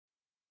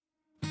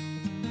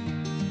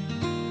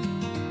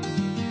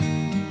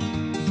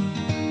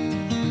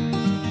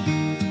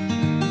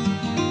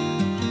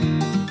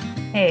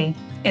Hey,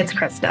 it's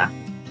Krista.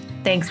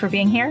 Thanks for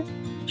being here,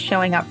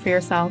 showing up for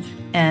yourself,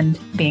 and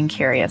being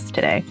curious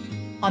today.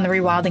 On the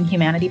Rewilding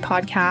Humanity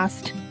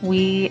podcast,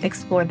 we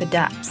explore the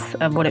depths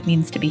of what it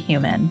means to be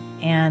human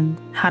and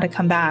how to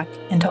come back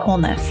into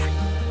wholeness,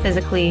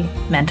 physically,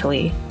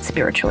 mentally,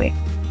 spiritually.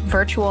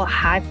 Virtual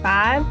high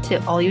five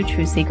to all you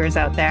truth seekers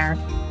out there.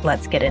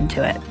 Let's get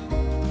into it.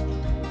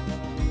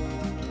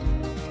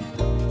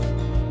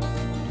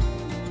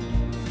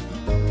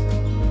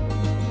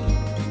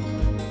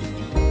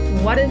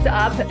 What is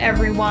up,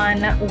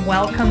 everyone?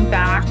 Welcome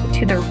back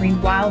to the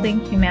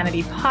Rewilding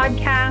Humanity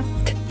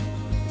podcast.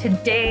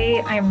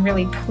 Today, I'm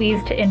really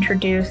pleased to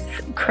introduce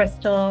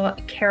Crystal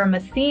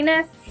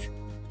Karamessinis.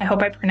 I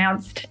hope I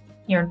pronounced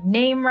your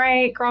name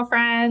right,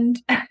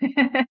 girlfriend.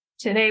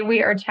 Today,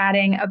 we are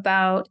chatting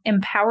about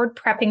empowered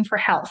prepping for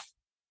health.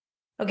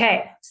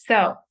 Okay,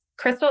 so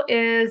Crystal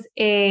is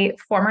a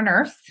former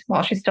nurse.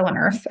 Well, she's still a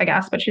nurse, I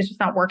guess, but she's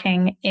just not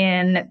working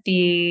in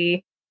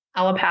the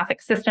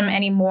allopathic system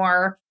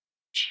anymore.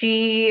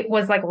 She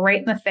was like right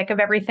in the thick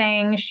of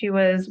everything. She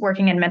was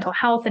working in mental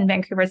health in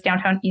Vancouver's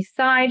downtown east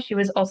side. She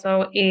was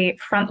also a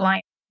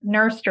frontline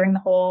nurse during the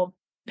whole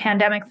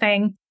pandemic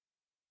thing.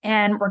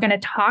 And we're going to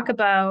talk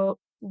about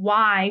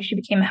why she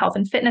became a health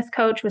and fitness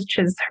coach, which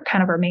is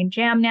kind of her main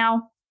jam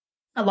now.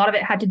 A lot of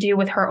it had to do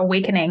with her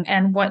awakening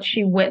and what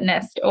she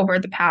witnessed over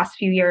the past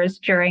few years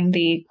during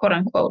the quote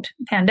unquote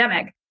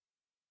pandemic.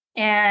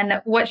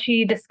 And what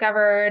she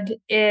discovered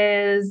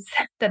is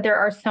that there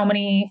are so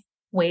many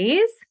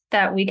ways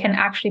that we can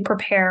actually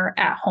prepare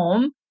at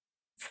home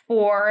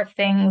for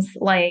things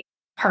like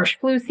harsh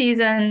flu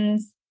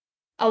seasons.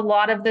 A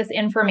lot of this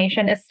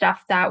information is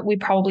stuff that we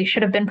probably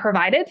should have been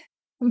provided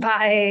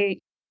by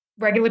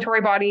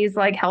regulatory bodies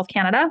like Health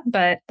Canada,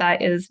 but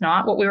that is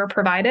not what we were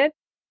provided.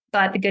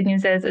 But the good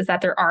news is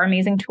that there are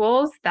amazing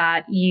tools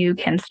that you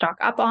can stock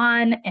up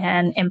on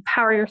and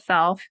empower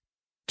yourself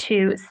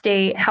to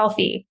stay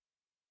healthy.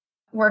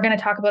 We're going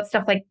to talk about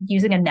stuff like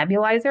using a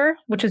nebulizer,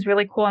 which is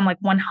really cool. I'm like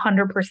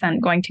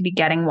 100% going to be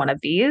getting one of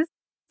these.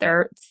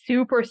 They're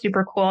super,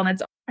 super cool. And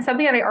it's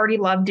something that I already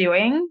love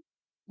doing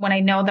when I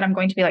know that I'm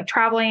going to be like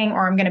traveling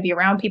or I'm going to be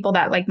around people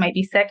that like might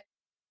be sick.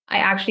 I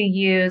actually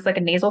use like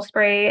a nasal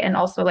spray and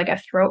also like a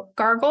throat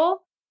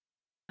gargle.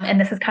 And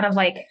this is kind of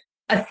like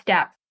a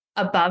step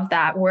above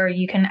that where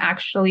you can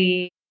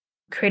actually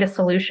create a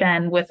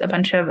solution with a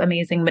bunch of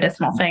amazing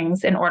medicinal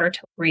things in order to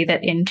breathe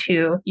it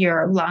into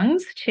your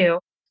lungs to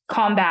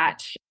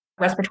combat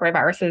respiratory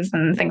viruses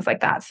and things like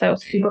that. So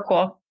super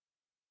cool.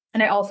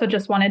 And I also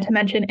just wanted to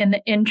mention in the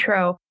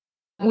intro,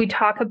 we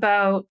talk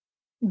about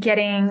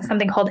getting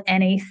something called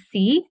NAC.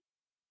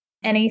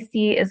 NAC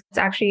is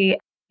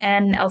actually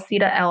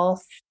N-L-cysteine,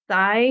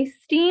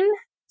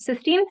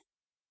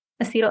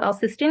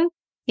 acetyl-L-cysteine.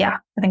 Yeah,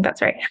 I think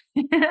that's right.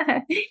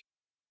 And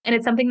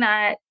it's something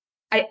that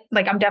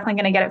I'm definitely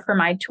going to get it for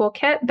my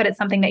toolkit, but it's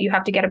something that you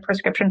have to get a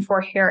prescription for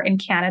here in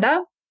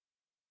Canada.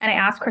 And I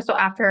asked Crystal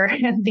after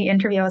the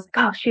interview, I was like,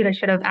 oh, shoot, I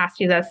should have asked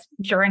you this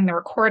during the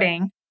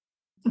recording.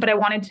 But I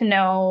wanted to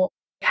know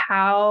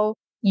how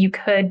you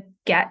could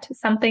get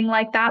something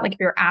like that. Like if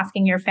you're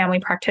asking your family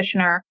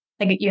practitioner,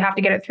 like you have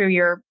to get it through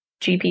your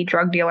GP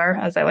drug dealer,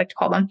 as I like to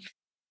call them.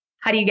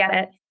 How do you get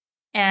it?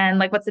 And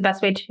like, what's the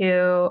best way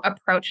to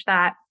approach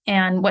that?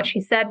 And what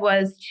she said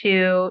was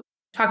to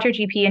talk to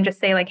your GP and just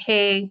say like,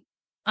 hey,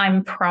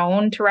 I'm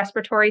prone to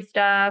respiratory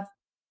stuff.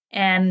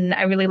 And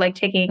I really like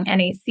taking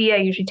NAC. I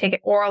usually take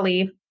it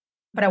orally,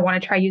 but I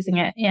want to try using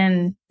it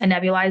in a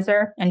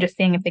nebulizer and just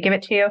seeing if they give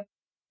it to you.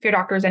 If your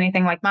doctor is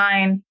anything like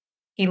mine,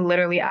 he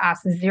literally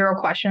asks 0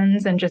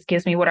 questions and just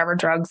gives me whatever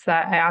drugs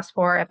that I asked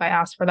for. If I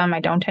ask for them, I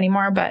don't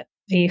anymore, but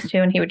I used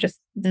to, and he would just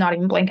not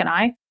even blink an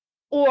eye.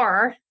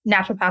 Or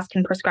naturopaths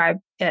can prescribe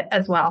it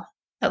as well,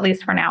 at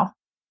least for now.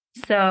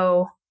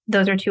 So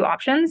those are 2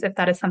 options. If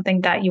that is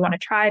something that you want to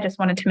try, I just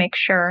wanted to make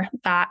sure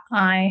that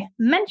I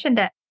mentioned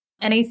it.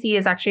 NAC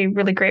is actually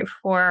really great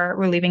for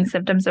relieving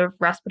symptoms of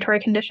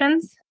respiratory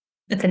conditions.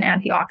 It's an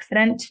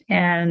antioxidant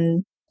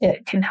and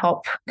it can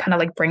help kind of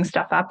like bring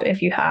stuff up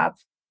if you have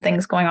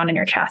things going on in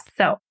your chest.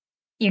 So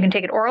you can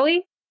take it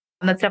orally.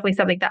 And that's definitely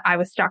something that I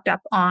was stocked up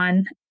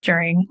on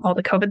during all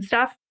the COVID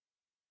stuff.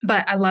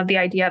 But I love the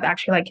idea of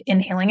actually like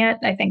inhaling it.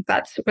 I think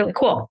that's really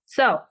cool.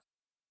 So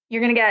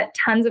you're going to get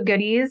tons of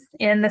goodies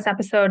in this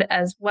episode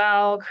as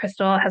well.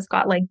 Crystal has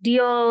got like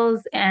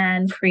deals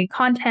and free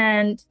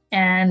content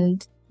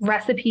and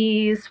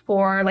recipes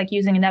for like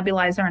using a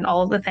nebulizer and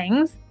all of the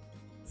things.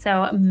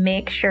 So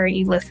make sure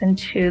you listen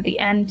to the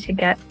end to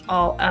get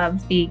all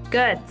of the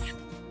goods.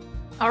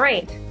 All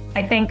right.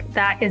 I think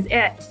that is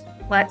it.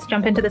 Let's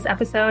jump into this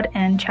episode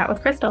and chat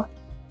with Crystal.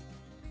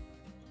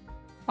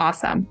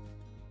 Awesome.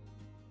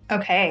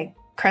 Okay,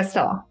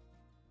 Crystal.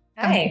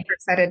 Hi. I'm super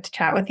excited to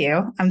chat with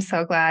you. I'm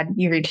so glad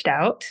you reached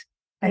out.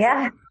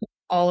 Yeah.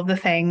 All of the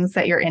things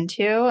that you're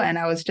into. And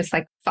I was just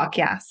like, fuck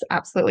yes,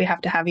 absolutely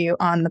have to have you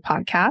on the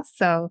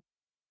podcast.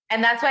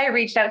 And that's why I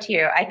reached out to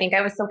you. I think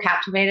I was so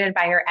captivated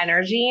by your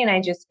energy. And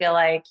I just feel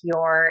like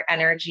your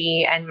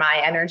energy and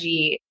my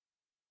energy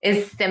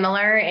is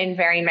similar in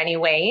very many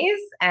ways.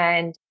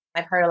 And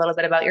I've heard a little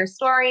bit about your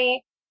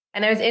story.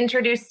 And I was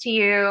introduced to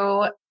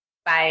you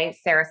by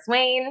Sarah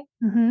Swain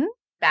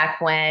back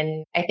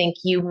when I think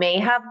you may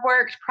have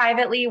worked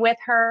privately with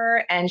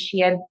her, and she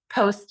had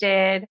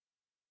posted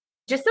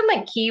just some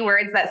like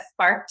keywords that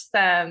sparked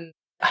some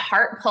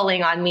heart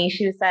pulling on me.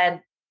 She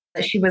said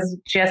that she was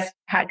just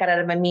got out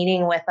of a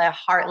meeting with a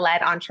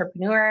heart-led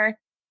entrepreneur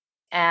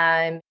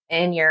and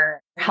in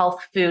your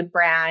health food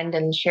brand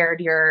and shared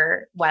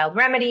your wild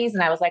remedies.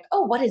 And I was like,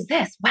 oh, what is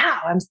this?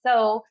 Wow. I'm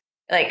so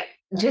like,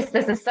 just,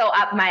 this is so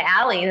up my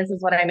alley. This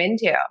is what I'm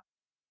into.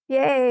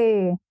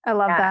 Yay. I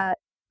love that.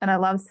 And I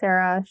love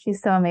Sarah.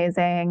 She's so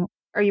amazing.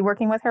 Are you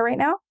working with her right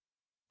now?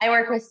 I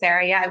work with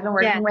Sarah. Yeah. I've been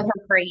working with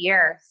her for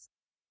years.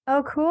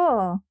 Oh,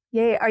 cool.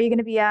 Yay. Are you going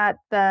to be at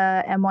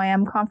the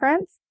MYM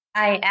conference?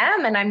 I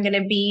am, and I'm going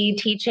to be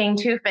teaching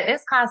 2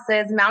 fitness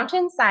classes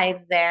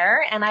mountainside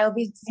there, and I will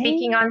be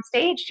speaking on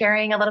stage,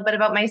 sharing a little bit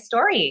about my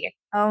story.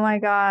 Oh my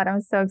God,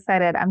 I'm so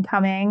excited. I'm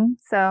coming,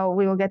 so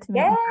we will get to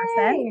meet in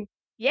person.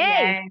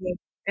 Yay!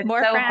 It's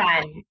more so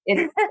fun.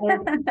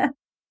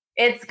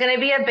 It's going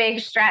to be a big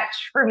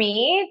stretch for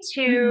me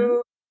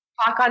to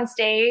talk on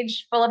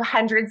stage full of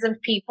hundreds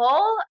of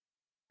people,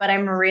 but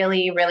I'm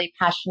really, really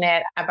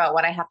passionate about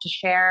what I have to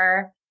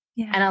share.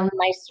 And on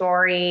my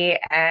story,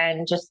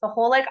 and just the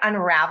whole like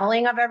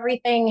unraveling of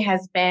everything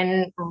has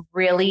been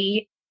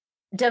really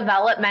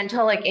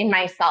developmental, like in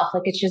myself.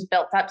 Like it's just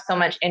built up so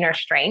much inner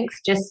strength.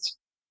 Just,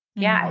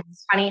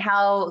 it's funny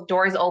how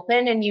doors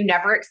open and you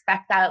never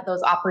expect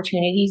those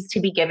opportunities to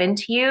be given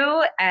to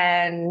you.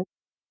 And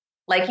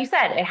like you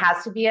said, it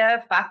has to be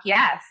a fuck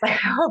yes. Like,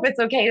 I hope it's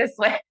okay to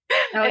switch.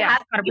 It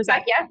has to be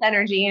fuck yes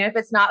energy. And if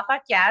it's not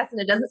fuck yes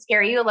and it doesn't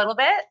scare you a little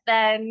bit,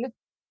 then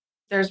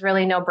there's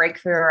really no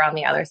breakthrough around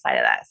the other side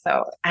of that.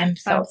 So I'm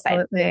so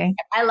excited.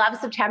 I love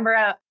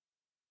September.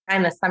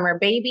 I'm a summer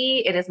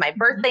baby. It is my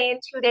birthday in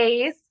 2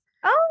 days.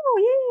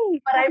 Oh,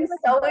 yay. But I'm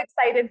so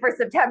excited for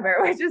September,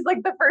 which is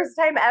like the first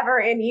time ever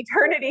in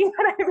eternity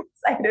that I'm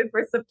excited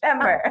for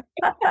September.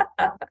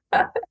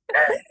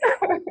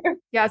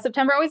 Yeah,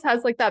 September always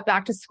has like that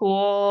back to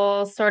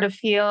school sort of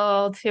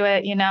feel to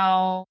it, you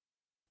know.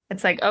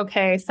 It's like,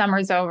 okay,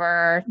 summer's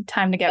over.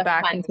 Time to get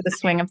back into the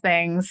swing of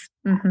things.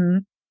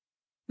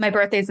 My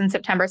birthday's in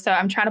September, so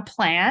I'm trying to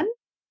plan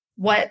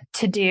what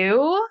to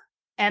do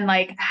and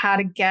like how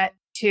to get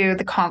to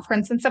the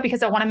conference and stuff,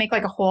 because I want to make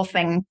like a whole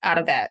thing out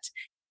of it.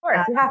 Of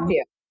course, you have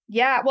to.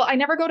 Yeah, well, I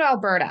never go to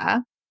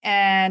Alberta,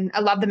 and I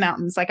love the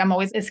mountains. Like I'm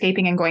always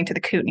escaping and going to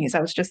the Kootenays. I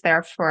was just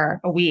there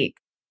for a week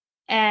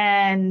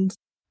and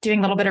doing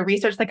a little bit of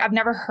research. Like I've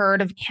never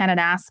heard of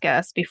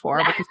Kananaskis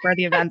before, which is where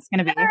the event's going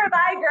to be. Never,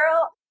 bye,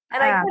 girl.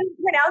 And I couldn't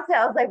pronounce it.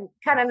 I was like,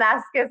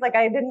 Kananaskis. Like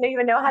I didn't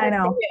even know how to say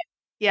it.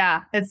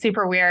 Yeah, it's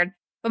super weird.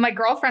 But my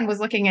girlfriend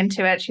was looking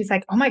into it. She's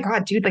like, oh my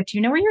God, dude, like, do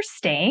you know where you're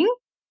staying?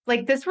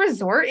 Like this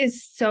resort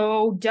is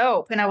so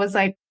dope. And I was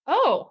like,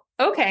 oh,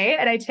 okay.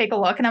 And I take a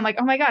look and I'm like,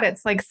 oh my God,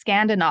 it's like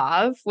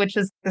Scandinave, which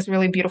is this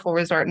really beautiful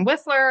resort in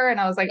Whistler. And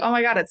I was like, oh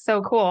my God, it's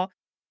so cool.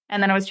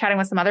 And then I was chatting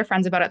with some other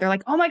friends about it. They're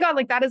like, oh my God,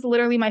 like that is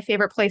literally my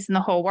favorite place in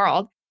the whole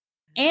world.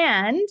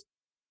 And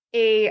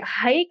a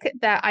hike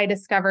that I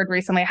discovered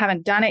recently, I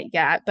haven't done it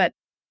yet, but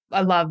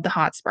I love the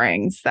hot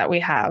springs that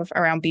we have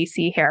around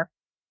BC here.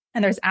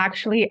 And there's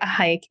actually a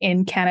hike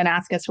in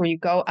Kananaskis where you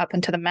go up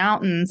into the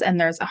mountains and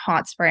there's a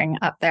hot spring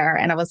up there.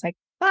 And I was like,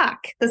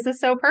 fuck, this is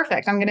so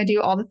perfect. I'm going to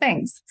do all the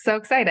things. So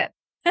excited.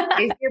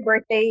 Is your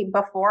birthday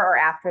before or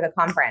after the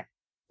conference?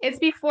 It's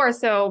before.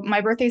 So my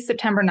birthday is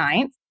September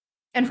 9th.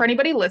 And for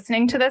anybody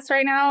listening to this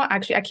right now,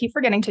 actually, I keep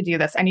forgetting to do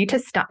this. I need to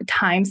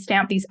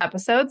timestamp these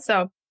episodes.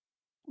 So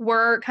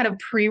we're kind of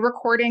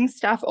pre-recording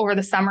stuff over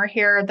the summer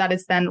here that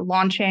is then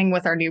launching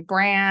with our new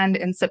brand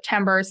in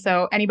September.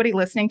 So anybody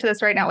listening to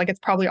this right now, like it's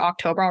probably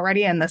October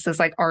already, and this is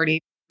like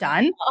already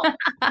done.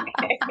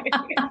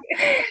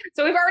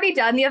 So we've already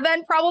done the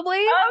event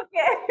probably.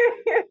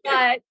 Okay.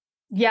 But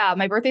yeah,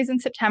 my birthday's in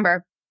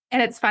September.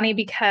 And it's funny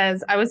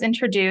because I was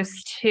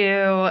introduced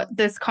to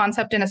this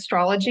concept in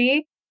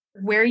astrology.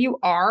 Where you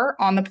are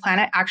on the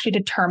planet actually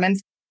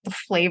determines the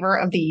flavor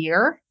of the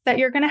year that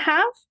you're going to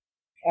have.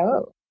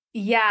 Oh.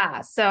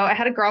 Yeah. So I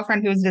had a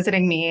girlfriend who was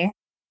visiting me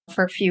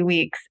for a few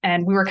weeks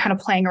and we were kind of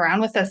playing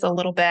around with this a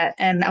little bit.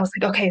 And I was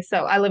like, okay,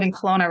 so I live in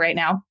Kelowna right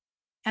now.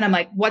 And I'm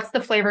like, what's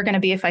the flavor going to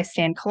be if I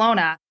stay in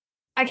Kelowna?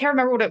 I can't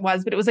remember what it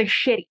was, but it was like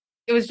shitty.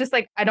 It was just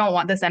like, I don't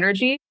want this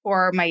energy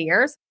for my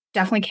years.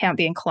 Definitely can't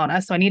be in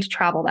Kelowna. So I need to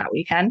travel that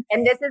weekend.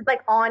 And this is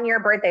like on your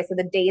birthday. So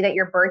the day that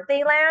your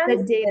birthday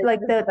lands? The day, like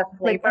the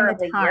flavor of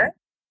the year.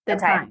 The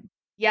time.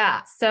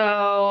 Yeah.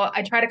 So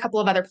I tried a couple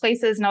of other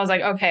places and I was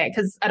like, okay,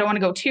 because I don't want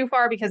to go too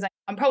far because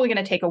I'm probably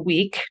going to take a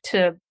week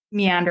to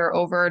meander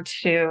over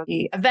to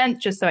the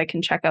event just so I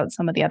can check out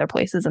some of the other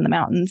places in the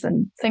mountains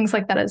and things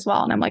like that as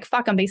well. And I'm like,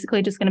 fuck, I'm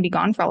basically just going to be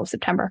gone for all of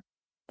September.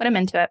 But I'm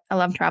into it. I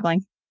love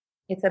traveling.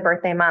 It's a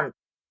birthday month.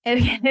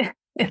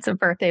 It's a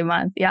birthday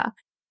month. Yeah.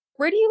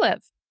 Where do you live?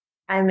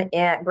 I'm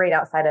right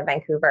outside of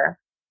Vancouver.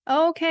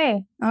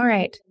 Okay. All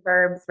right.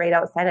 Suburbs right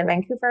outside of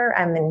Vancouver.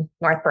 I'm in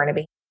North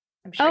Burnaby.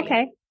 I'm sure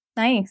okay.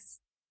 Nice.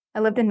 I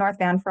lived in North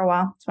Van for a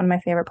while. It's one of my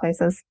favorite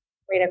places.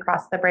 Right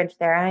across the bridge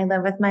there. And I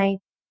live with my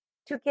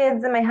 2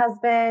 kids and my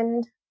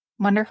husband.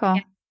 Wonderful.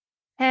 Yeah.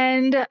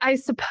 And I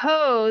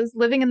suppose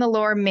living in the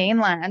Lower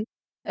Mainland,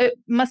 it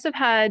must have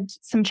had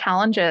some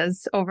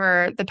challenges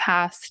over the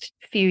past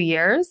few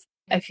years.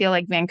 I feel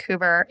like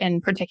Vancouver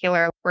in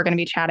particular, we're going to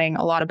be chatting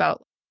a lot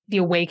about the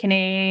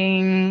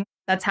awakening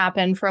that's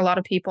happened for a lot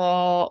of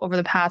people over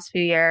the past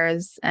few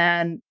years.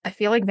 And I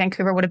feel like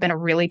Vancouver would have been a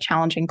really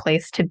challenging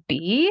place to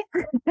be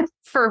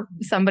for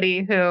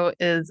somebody who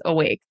is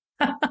awake.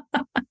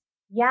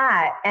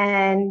 Yeah.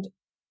 And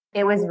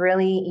it was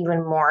really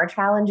even more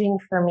challenging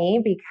for me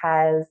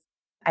because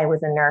I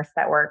was a nurse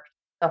that worked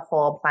the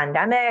whole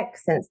pandemic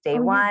since day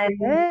one,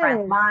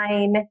 front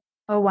line.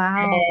 Oh,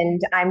 wow.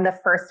 And I'm the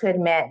first to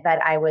admit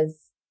that I was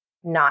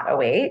not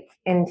awake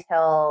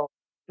until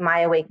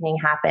my awakening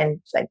happened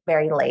like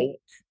very late.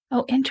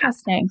 Oh,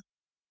 interesting.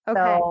 Okay.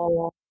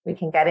 So we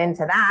can get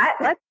into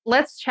that.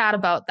 Let's chat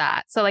about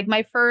that. So like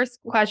my first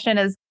question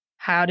is,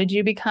 how did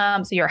you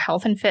become, so you're a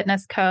health and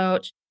fitness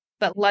coach,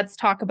 but let's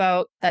talk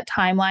about that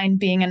timeline,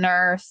 being a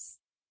nurse,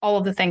 all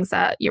of the things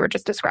that you were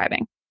just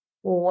describing.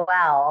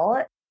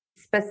 Well,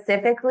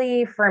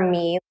 specifically for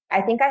me,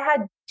 I think I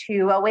had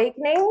 2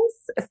 awakenings.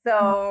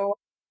 So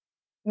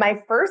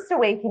my first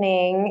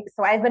awakening,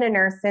 so I've been a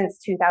nurse since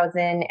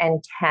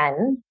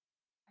 2010.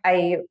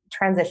 I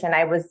transitioned.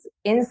 I was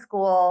in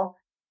school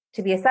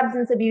to be a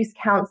substance abuse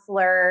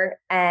counselor.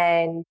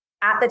 And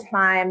at the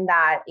time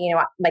that,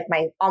 like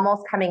my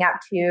almost coming up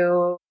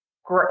to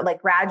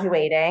like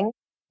graduating,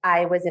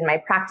 I was in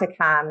my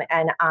practicum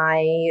and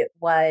I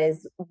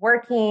was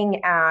working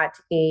at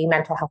a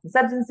mental health and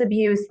substance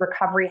abuse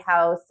recovery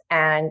house.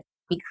 And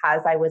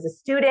because I was a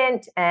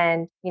student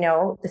and,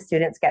 the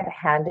students get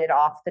handed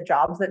off the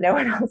jobs that no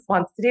one else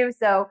wants to do.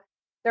 So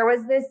there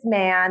was this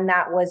man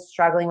that was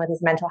struggling with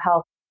his mental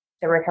health.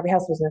 The recovery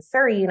house was in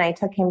Surrey, and I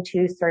took him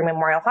to Surrey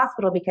Memorial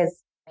Hospital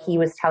because he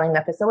was telling the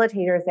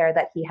facilitators there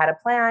that he had a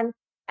plan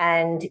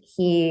and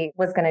he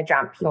was going to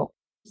jump.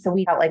 So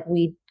we felt like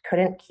we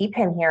couldn't keep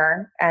him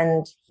here,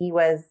 and we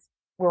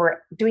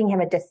were doing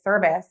him a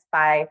disservice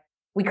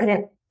we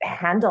couldn't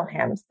handle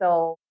him.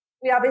 So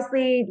we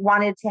obviously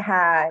wanted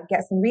to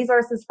get some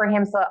resources for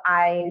him. So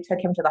I took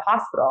him to the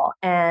hospital,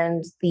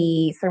 and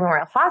the Surrey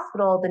Memorial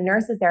Hospital, the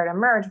nurses there at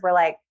Emerge were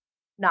like,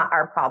 not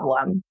our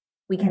problem.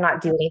 We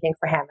cannot do anything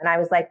for him. And I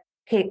was like,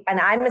 okay, and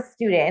I'm a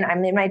student.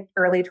 I'm in my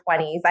early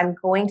 20s. I'm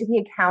going to be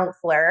a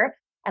counselor.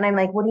 And I'm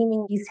like, what do you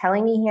mean? He's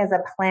telling me he has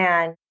a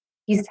plan.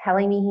 He's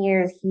telling me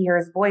he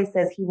hears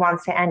voices. He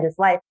wants to end his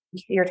life.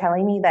 You're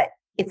telling me that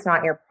it's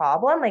not your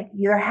problem? Like,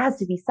 there has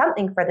to be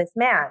something for this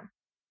man.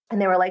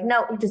 And they were like,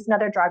 no, he's just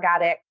another drug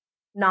addict.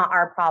 Not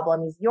our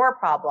problem. He's your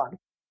problem.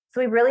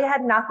 So we really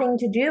had nothing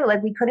to do.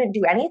 Like, we couldn't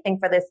do anything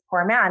for this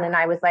poor man. And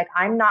I was like,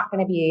 I'm not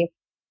going to be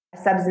a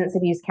substance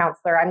abuse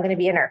counselor. I'm going to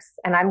be a nurse,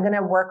 and I'm going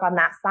to work on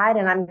that side,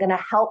 and I'm going to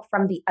help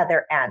from the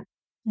other end.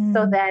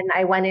 So then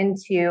I went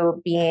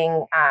into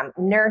being a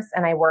nurse,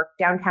 and I worked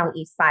downtown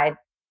East Side.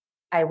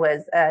 I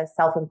was a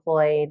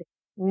self-employed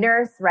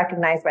nurse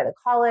recognized by the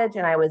college,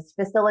 and I was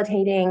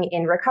facilitating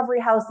in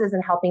recovery houses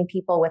and helping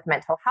people with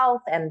mental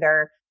health and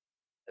their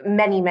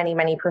many, many,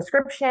 many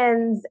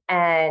prescriptions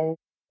and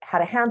how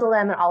to handle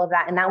them and all of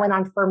that. And that went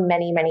on for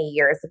many, many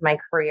years of my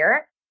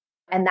career.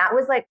 And that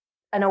was like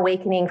an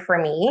awakening for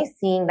me,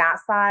 seeing that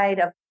side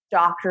of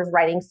doctors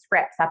writing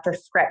scripts after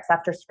scripts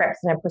after scripts,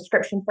 and a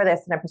prescription for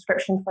this and a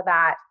prescription for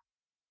that.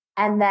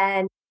 And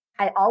then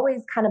I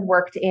always kind of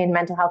worked in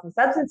mental health and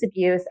substance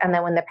abuse. And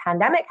then when the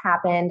pandemic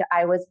happened,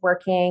 I was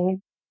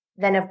working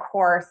then, of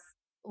course,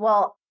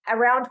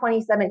 around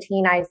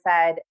 2017, I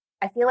said,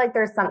 I feel like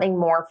there's something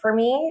more for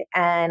me.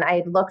 And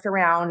I looked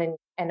around,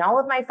 and all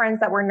of my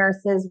friends that were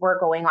nurses were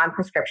going on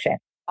prescription.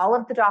 All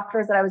of the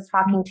doctors that I was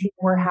talking to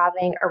were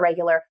having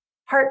irregular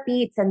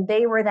heartbeats, and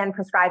they were then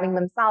prescribing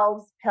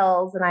themselves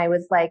pills. And I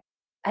was like,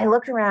 I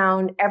looked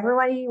around,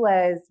 everybody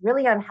was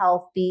really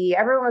unhealthy.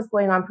 Everyone was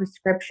going on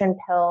prescription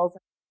pills.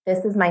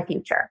 This is my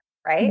future,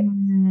 right?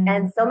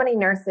 And so many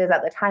nurses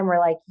at the time were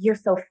like, you're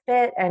so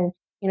fit, and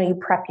you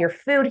prep your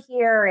food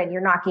here, and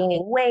you're not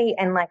gaining weight.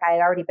 And like, I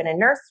had already been a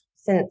nurse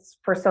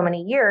for so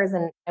many years.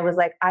 And I was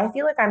like, I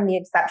feel like I'm the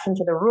exception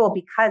to the rule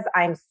because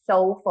I'm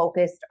so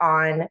focused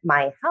on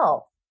my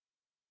health.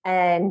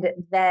 And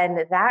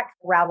then that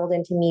raveled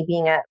into me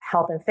being a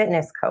health and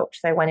fitness coach.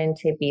 So I went in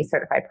to be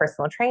certified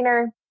personal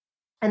trainer,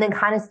 and then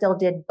kind of still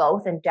did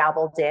both and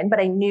dabbled in. But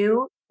I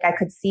knew I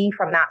could see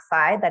from that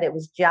side that it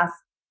was just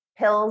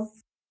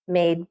pills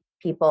made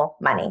people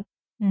money.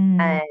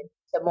 And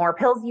the more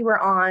pills you were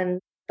on,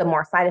 the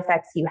more side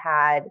effects you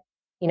had,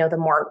 the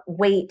more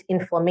weight,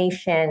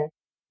 inflammation,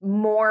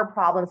 more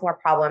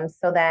problems.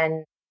 So then,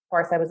 of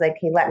course, I was like,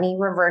 hey, let me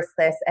reverse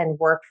this and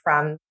work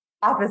from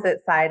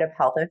opposite side of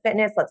health and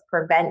fitness. Let's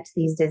prevent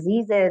these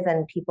diseases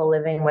and people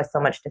living with so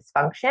much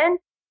dysfunction.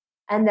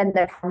 And then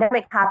the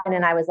pandemic happened,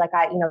 and I was like,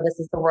 this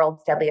is the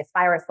world's deadliest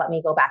virus. Let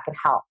me go back and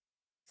help.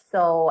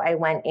 So I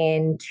went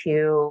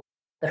into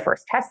the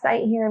first test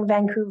site here in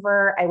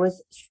Vancouver. I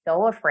was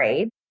so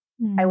afraid.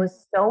 I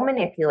was so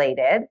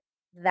manipulated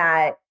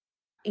that,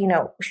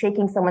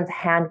 shaking someone's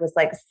hand was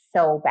like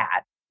so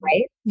bad,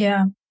 right?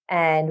 Yeah.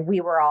 And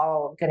we were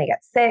all going to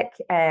get sick,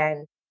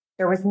 and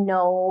there was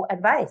no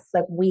advice.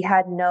 Like, we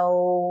had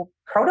no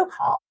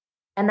protocol.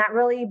 And that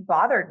really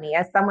bothered me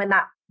as someone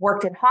that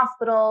worked in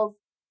hospitals,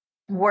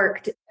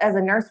 worked as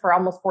a nurse for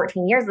almost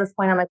 14 years. At this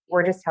point, I'm like,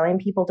 we're just telling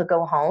people to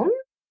go home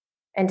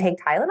and take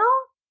Tylenol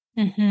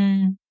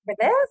for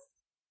this.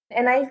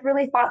 And I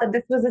really thought that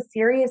this was a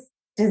serious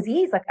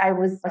disease. Like, I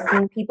was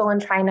seeing people in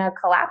China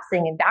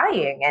collapsing and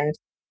dying. And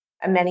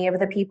many of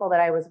the people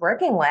that I was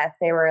working with,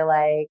 they were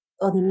like,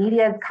 oh, the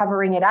media is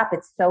covering it up.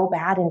 It's so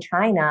bad in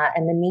China.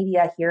 And the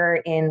media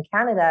here in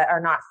Canada are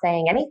not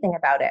saying anything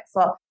about it.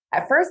 So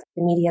at first,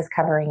 the media is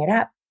covering it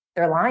up.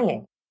 They're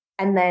lying.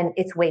 And then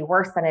it's way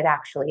worse than it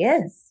actually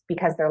is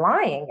because they're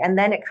lying. And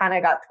then it kind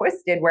of got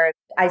twisted where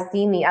I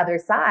seen the other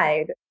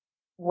side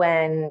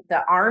when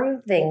the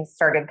arm thing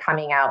started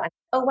coming out. And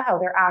oh, wow,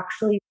 they're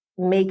actually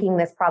making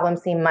this problem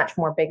seem much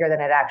more bigger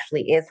than it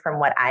actually is from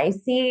what I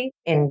see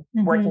in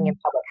working in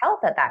public health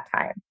at that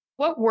time.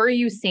 What were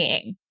you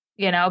seeing?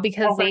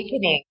 Because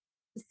awakening.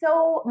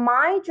 So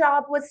my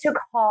job was to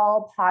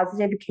call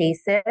positive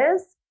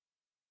cases,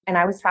 and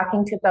I was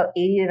talking to about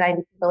 80 to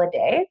 90 people a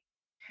day,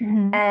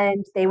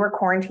 and they were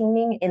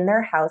quarantining in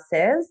their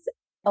houses.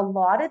 A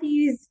lot of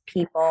these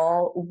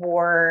people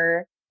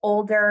were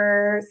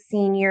older,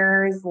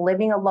 seniors,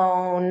 living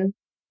alone,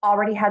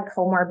 already had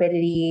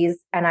comorbidities,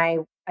 and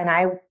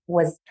I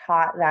was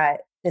taught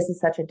that this is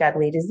such a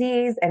deadly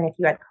disease, and if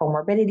you had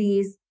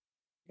comorbidities,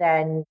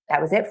 then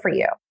that was it for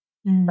you.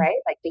 Right?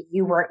 Like that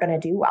you weren't going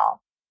to do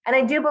well. And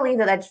I do believe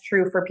that that's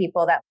true for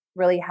people that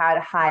really had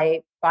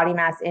high body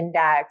mass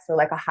index or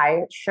like a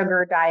high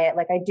sugar diet.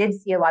 Like, I did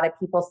see a lot of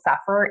people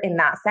suffer in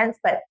that sense.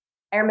 But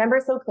I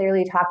remember so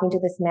clearly talking to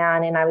this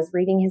man, and I was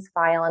reading his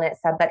file, and it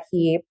said that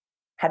he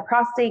had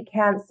prostate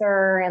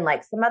cancer and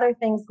like some other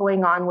things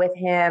going on with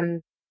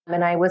him.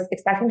 And I was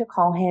expecting to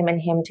call him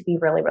and him to be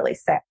really, really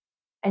sick.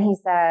 And he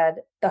said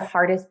the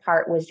hardest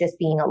part was just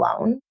being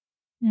alone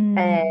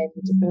and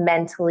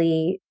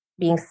mentally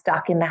being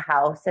stuck in the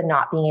house and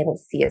not being able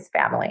to see his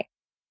family.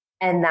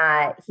 And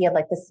that he had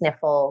like the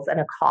sniffles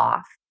and a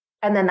cough.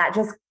 And then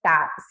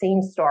that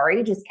same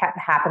story just kept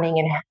happening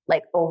and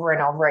like over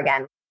and over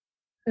again,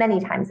 many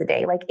times a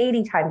day, like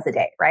 80 times a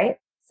day. Right.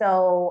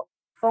 So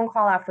phone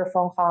call after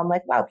phone call, I'm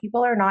like, wow,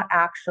 people are not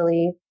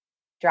actually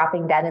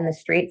dropping dead in the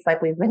streets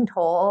like we've been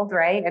told.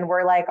 Right. And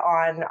we're like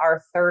on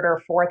our third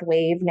or fourth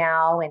wave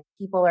now, and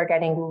people are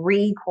getting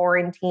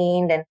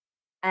re-quarantined.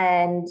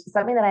 And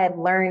something that I had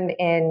learned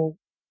in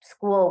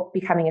school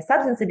becoming a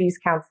substance abuse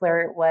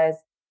counselor was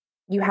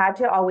you had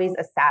to always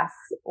assess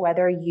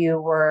whether you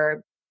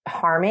were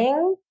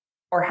harming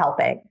or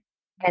helping.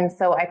 And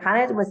so I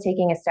kind of was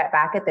taking a step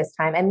back at this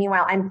time. And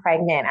meanwhile, I'm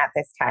pregnant at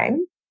this time.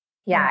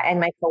 Yeah. And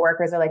my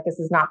coworkers are like, this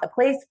is not the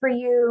place for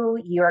you.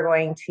 You are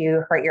going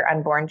to hurt your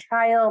unborn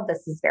child.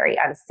 This is very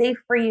unsafe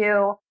for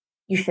you.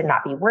 You should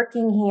not be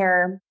working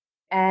here.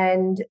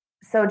 And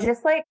so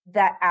just like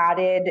that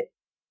added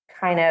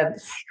kind of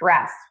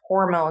stress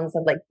hormones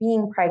of like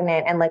being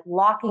pregnant and like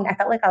I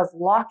felt like I was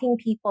locking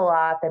people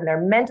up and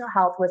their mental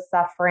health was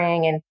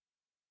suffering and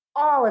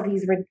all of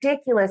these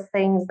ridiculous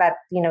things that,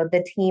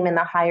 the team and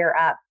the higher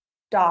up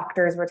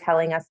doctors were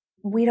telling us,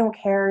 we don't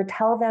care.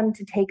 Tell them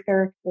to take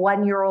their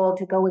 1-year-old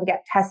to go and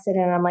get tested.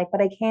 And I'm like,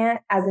 but I can't,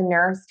 as a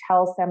nurse,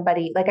 tell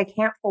somebody, like, I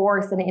can't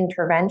force an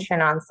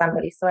intervention on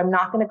somebody. So I'm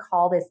not going to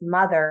call this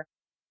mother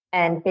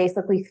and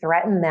basically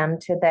threaten them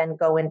to then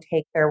go and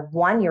take their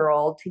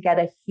 1-year-old to get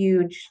a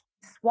huge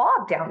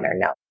swab down their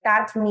nose.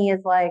 That to me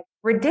is like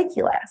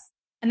ridiculous.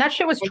 And that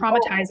shit was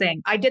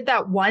traumatizing. I did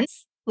that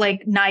once,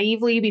 like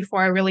naively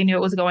before I really knew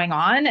it was going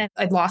on. And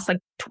I'd lost like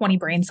 20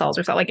 brain cells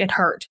or something. Like, it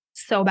hurt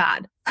so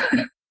bad.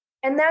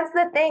 And that's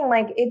the thing,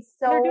 like, it's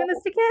so... They're doing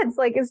this to kids.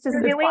 Like, it's just...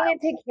 They're doing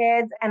it to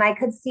kids. And I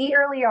could see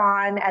early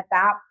on at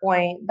that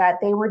point that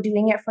they were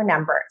doing it for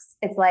numbers.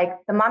 It's like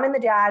the mom and the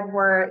dad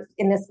were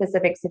in this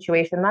specific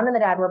situation. Mom and the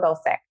dad were both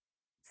sick.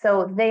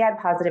 So they had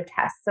positive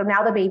tests. So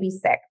now the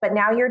baby's sick. But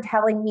now you're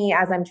telling me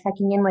as I'm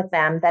checking in with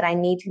them that I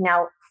need to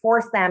now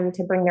force them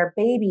to bring their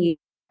baby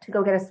to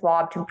go get a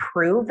swab to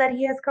prove that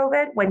he has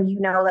COVID when you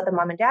know that the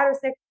mom and dad are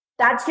sick.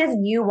 That's just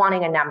you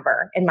wanting a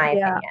number, in my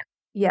opinion.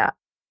 Yeah.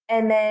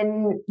 And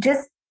then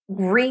just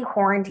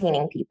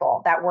re-quarantining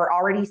people that were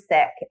already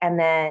sick. And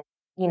then,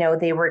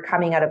 they were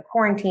coming out of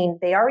quarantine.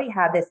 They already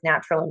had this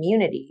natural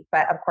immunity,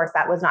 but of course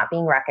that was not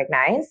being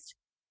recognized.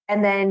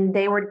 And then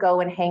they would go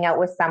and hang out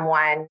with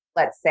someone,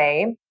 let's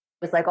say, it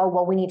was like, oh,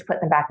 well, we need to put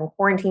them back in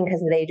quarantine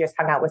because they just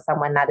hung out with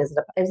someone it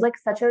was like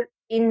such an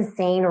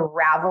insane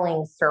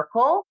raveling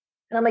circle.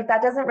 And I'm like,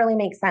 that doesn't really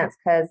make sense,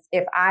 because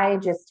if I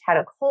just had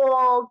a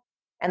cold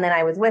and then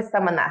I was with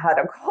someone that had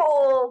a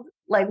cold,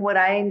 like, would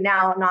I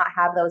now not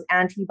have those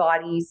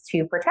antibodies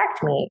to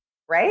protect me?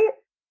 Right.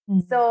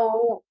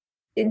 So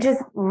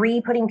just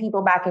putting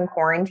people back in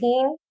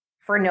quarantine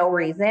for no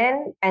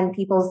reason, and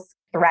people's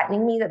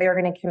threatening me that they're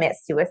going to commit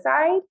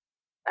suicide.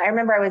 I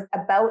remember I was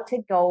about to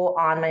go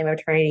on my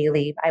maternity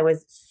leave. I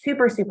was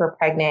super, super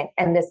pregnant.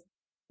 And this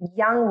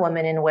young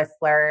woman in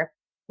Whistler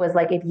was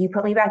like, if you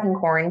put me back in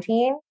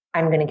quarantine,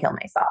 I'm going to kill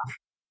myself.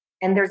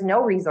 And there's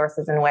no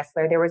resources in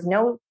Whistler. There was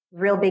no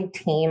real big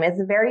team.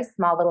 It's a very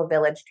small little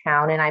village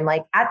town. And I'm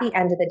like, at the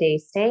end of the day,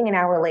 staying an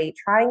hour late,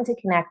 trying to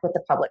connect with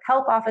the public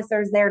health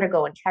officers there to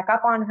go and check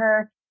up on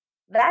her.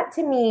 That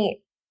to me,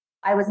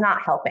 I was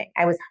not helping.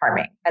 I was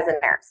harming as a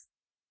nurse.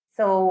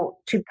 So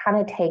to kind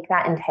of take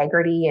that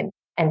integrity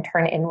and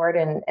turn inward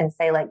and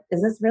say, like,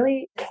 is this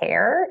really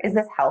care? Is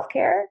this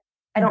healthcare?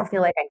 I don't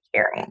feel like I'm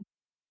caring.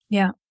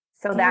 Yeah.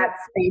 So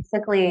that's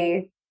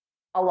basically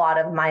a lot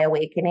of my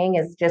awakening,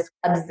 is just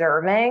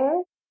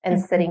observing and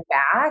sitting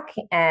back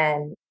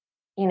and,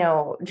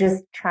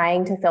 just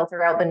trying to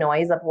filter out the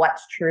noise of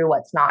what's true,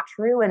 what's not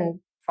true, and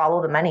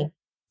follow the money.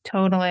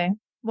 Totally.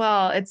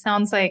 Well, it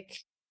sounds like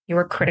you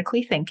were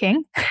critically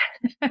thinking,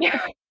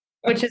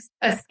 which is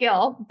a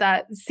skill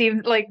that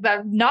seems like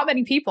that not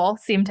many people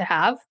seem to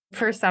have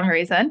for some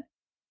reason.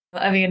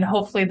 I mean,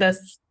 hopefully the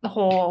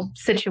whole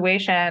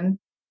situation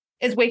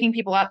is waking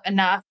people up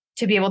enough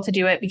to be able to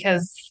do it,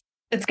 because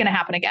it's going to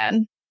happen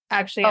again.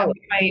 Actually,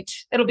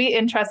 it'll be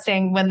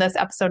interesting when this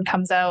episode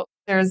comes out.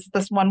 There's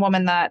this one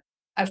woman that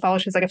I follow.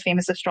 She's like a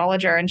famous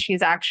astrologer, and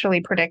she's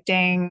actually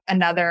predicting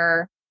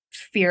another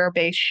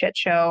fear-based shit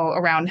show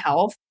around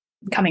health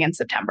coming in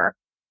September.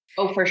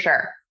 Oh, for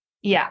sure.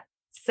 Yeah.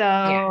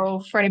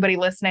 So for anybody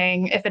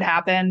listening, if it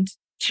happened,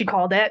 she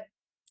called it.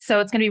 So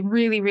it's going to be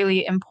really,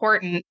 really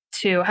important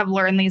to have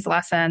learned these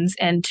lessons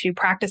and to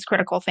practice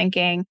critical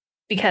thinking,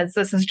 because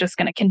this is just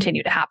going to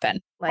continue to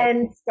happen.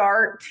 And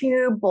start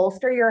to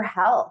bolster your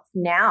health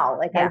now.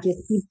 I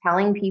just keep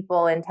telling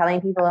people in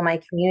my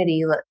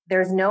community, look,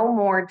 there's no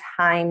more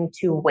time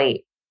to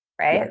wait,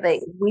 right?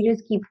 Yes. We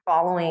just keep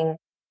following.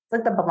 It's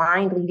like the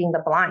blind leading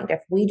the blind.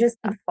 If we just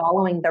keep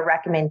following the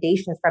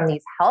recommendations from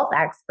these health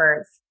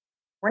experts,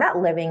 we're not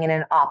living in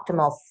an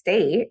optimal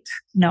state.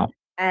 No.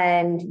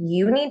 And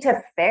you need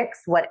to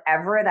fix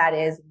whatever that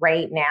is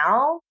right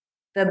now.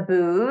 The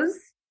booze,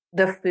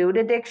 the food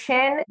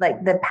addiction,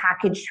 like the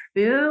packaged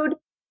food,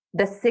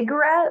 the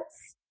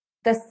cigarettes,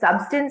 the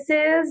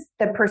substances,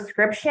 the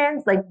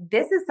prescriptions. Like,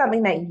 this is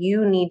something that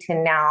you need to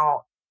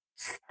now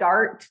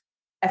start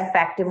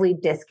effectively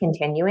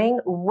discontinuing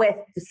with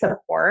the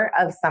support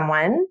of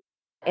someone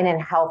in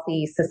a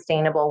healthy,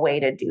 sustainable way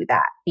to do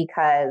that,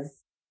 because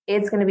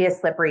it's going to be a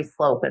slippery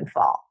slope and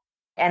fall.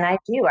 And I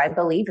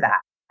believe that.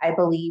 I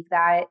believe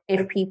that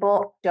if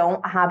people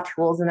don't have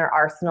tools in their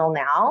arsenal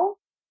now,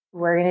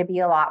 we're going to be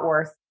a lot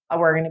worse.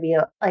 We're going to be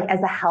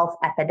as a health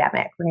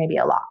epidemic, we're going to be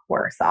a lot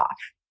worse off.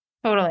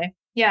 Totally.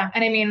 Yeah.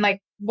 And I mean,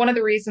 one of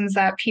the reasons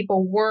that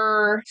people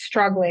were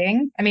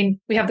struggling, I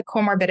mean, we have the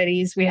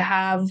comorbidities, we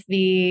have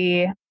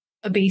the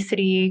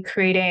obesity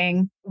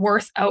creating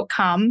worse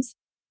outcomes,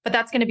 but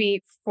that's going to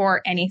be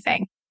for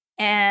anything.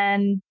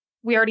 And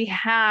we already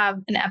have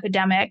an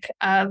epidemic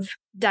of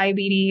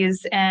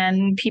diabetes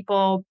and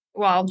people,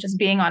 just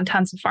being on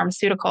tons of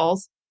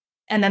pharmaceuticals.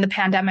 And then the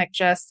pandemic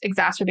just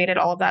exacerbated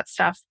all of that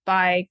stuff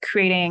by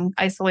creating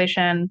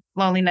isolation,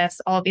 loneliness,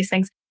 all of these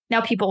things.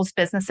 Now people's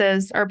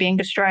businesses are being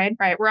destroyed,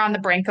 right? We're on the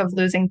brink of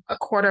losing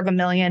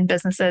 250,000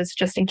 businesses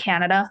just in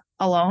Canada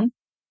alone.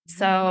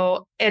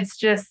 So it's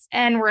just,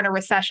 and we're in a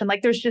recession.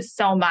 There's just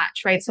so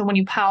much, right? So when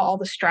you pile all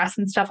the stress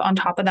and stuff on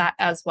top of that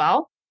as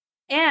well.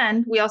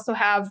 And we also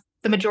have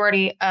the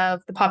majority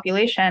of the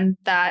population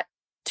that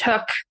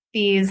took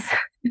these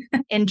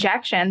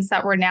injections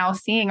that we're now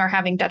seeing are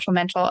having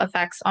detrimental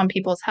effects on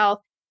people's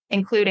health,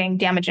 including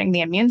damaging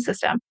the immune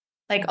system.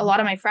 A lot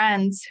of my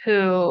friends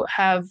who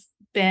have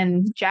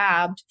been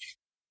jabbed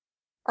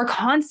are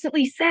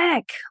constantly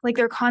sick.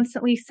 They're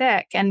constantly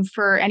sick. And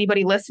for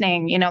anybody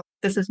listening,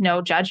 this is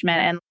no judgment.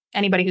 And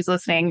anybody who's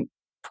listening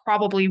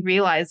probably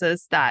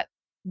realizes that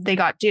they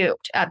got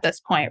duped at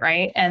this point,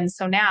 right? And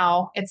so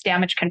now it's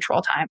damage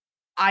control time.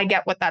 I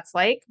get what that's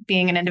like,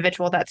 being an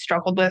individual that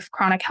struggled with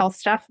chronic health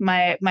stuff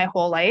my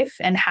whole life,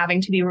 and having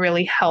to be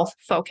really health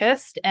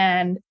focused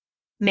and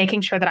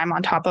making sure that I'm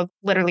on top of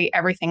literally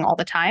everything all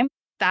the time.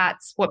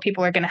 That's what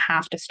people are going to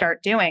have to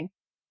start doing.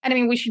 And I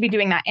mean, we should be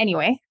doing that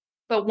anyway.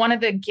 But one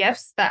of the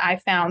gifts that I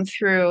found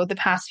through the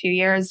past few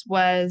years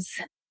was,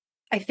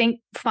 I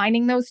think,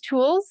 finding those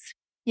tools,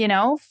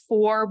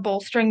 for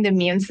bolstering the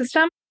immune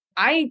system.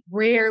 I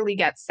rarely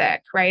get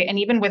sick, right? And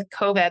even with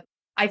COVID,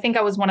 I think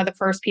I was one of the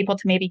first people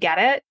to maybe get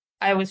it.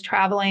 I was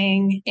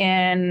traveling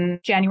in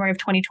January of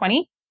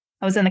 2020.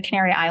 I was in the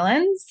Canary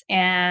Islands,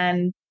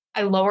 and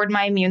I lowered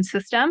my immune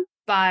system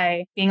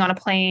by being on a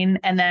plane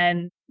and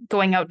then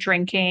going out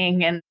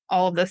drinking and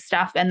all of this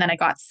stuff. And then I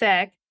got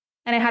sick,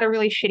 and I had a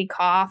really shitty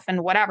cough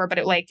and whatever, but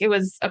it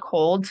was a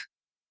cold.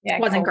 Yeah,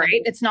 it wasn't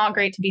great. It's not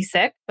great to be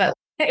sick, but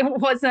it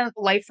wasn't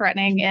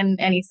life-threatening in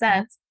any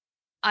sense.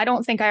 I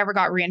don't think I ever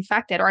got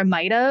reinfected, or I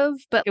might have,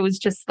 but it was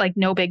just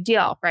no big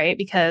deal, right?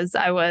 Because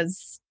I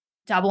was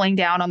doubling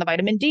down on the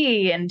vitamin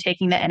D and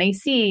taking the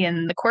NAC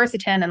and the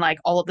quercetin and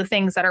all of the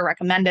things that are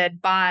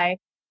recommended by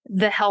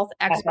the health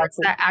experts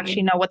that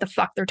actually know what the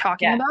fuck they're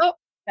talking about.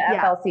 The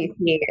Yeah.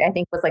 FLCC, I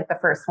think, was like the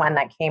first one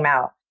that came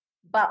out.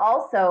 But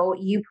also,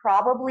 you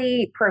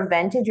probably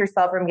prevented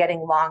yourself from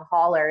getting long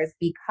haulers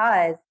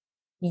because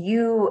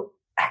you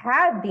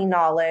had the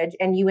knowledge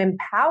and you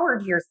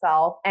empowered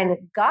yourself and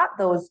got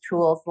those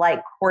tools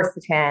like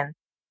quercetin,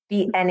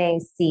 the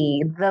NAC,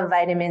 the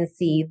vitamin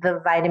C, the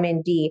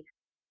vitamin D.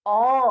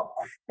 All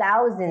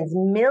thousands,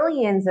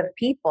 millions of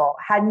people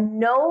had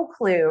no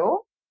clue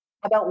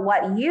about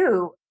what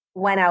you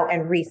went out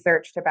and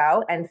researched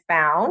about and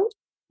found.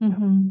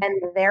 Mm-hmm.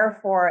 And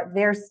therefore,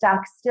 they're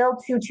stuck still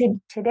to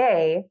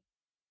today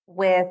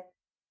with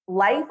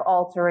life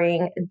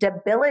altering,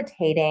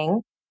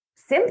 debilitating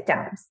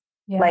symptoms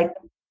like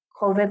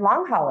COVID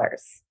long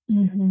haulers,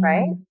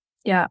 right?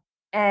 Yeah.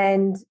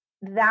 And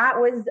that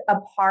was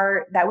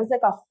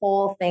like a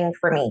whole thing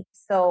for me.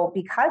 So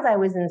because I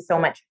was in so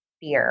much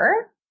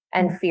fear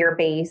and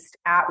fear-based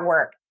at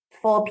work,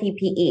 full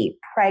PPE,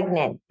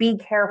 pregnant, be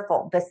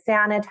careful, the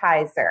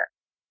sanitizer,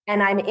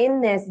 and I'm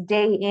in this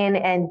day in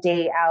and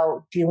day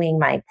out doing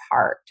my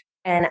part.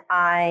 And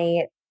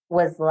I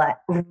was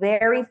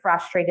very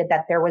frustrated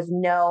that there was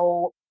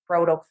no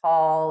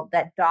protocol,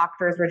 that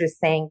doctors were just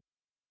saying,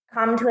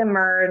 come to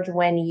emerge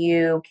when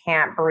you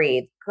can't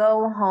breathe,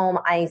 go home,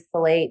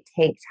 isolate,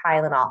 take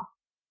Tylenol.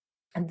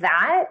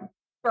 That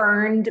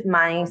burned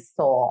my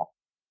soul.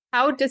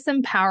 How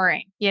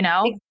disempowering,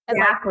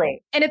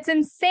 Exactly. And it's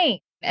insane.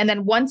 And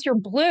then once you're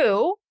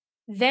blue,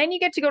 then you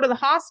get to go to the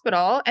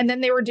hospital. And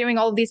then they were doing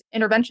all of these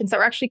interventions that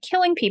were actually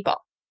killing people.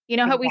 You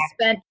know how we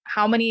spent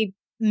how many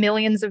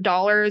millions of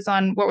dollars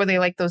on, what were they,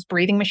 like those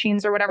breathing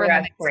machines or whatever? And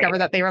then they discovered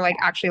that they were like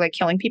actually like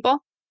killing people.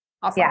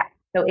 Awesome. Yeah.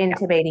 So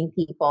intubating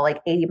people, like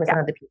 80%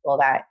 of the people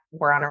that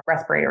were on a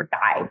respirator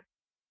died.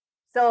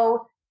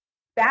 So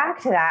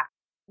back to that,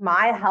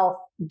 my health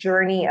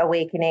journey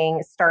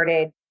awakening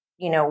started,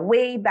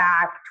 way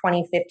back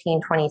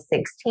 2015,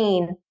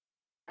 2016.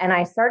 And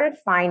I started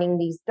finding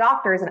these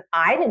doctors, and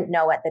I didn't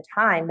know at the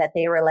time that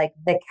they were like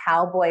the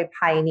cowboy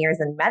pioneers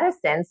in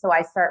medicine. So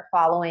I start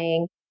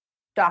following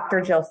Dr.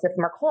 Joseph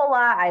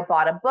Mercola. I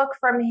bought a book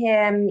from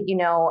him.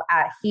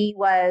 He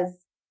was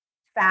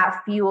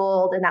fat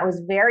fueled, and that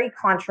was very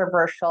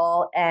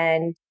controversial.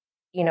 And,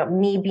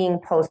 me being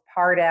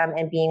postpartum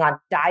and being on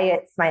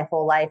diets my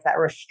whole life that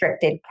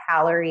restricted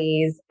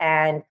calories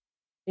and,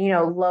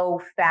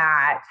 low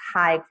fat,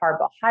 high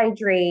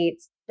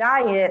carbohydrate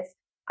diets,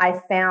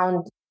 I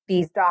found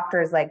these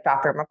doctors like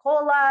Dr.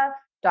 Mercola,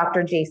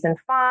 Dr. Jason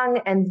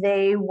Fung, and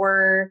they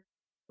were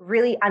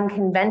really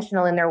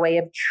unconventional in their way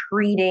of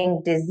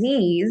treating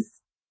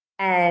disease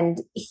and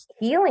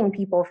healing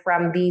people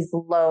from these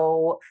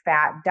low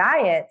fat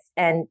diets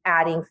and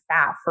adding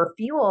fat for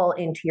fuel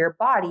into your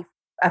body,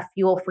 a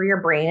fuel for your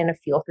brain and a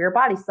fuel for your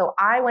body. So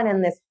I went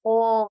in this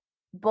whole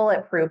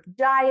bulletproof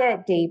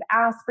diet, Dave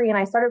Asprey, and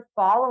I started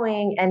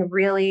following and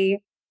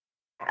really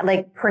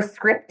like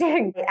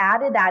prescripting. I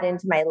added that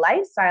into my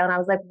lifestyle. And I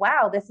was like,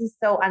 wow, this is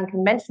so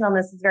unconventional. And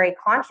this is very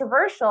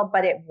controversial,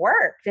 but it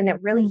worked. And it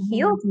really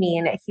healed me.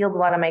 And it healed a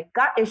lot of my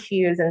gut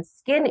issues and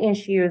skin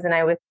issues. And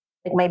I was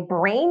like, my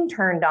brain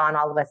turned on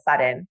all of a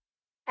sudden.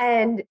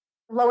 And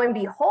lo and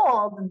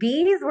behold,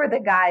 these were the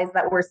guys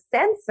that were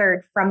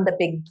censored from the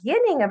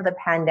beginning of the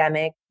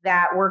pandemic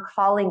that were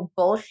calling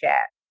bullshit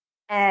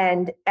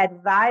and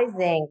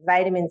advising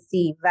vitamin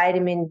C,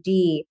 vitamin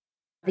D,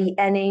 the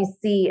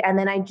NAC. And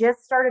then I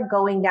just started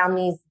going down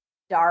these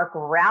dark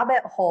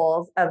rabbit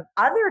holes of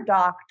other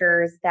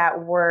doctors that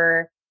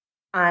were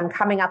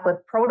coming up with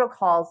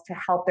protocols to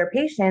help their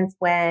patients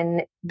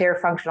when they're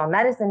functional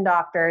medicine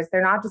doctors.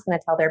 They're not just going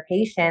to tell their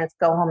patients,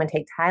 go home and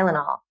take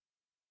Tylenol.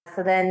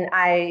 So then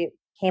I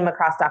came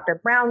across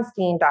Dr.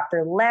 Brownstein,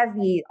 Dr.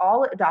 Levy,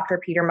 Dr.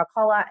 Peter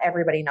McCullough.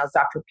 Everybody knows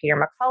Dr. Peter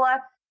McCullough.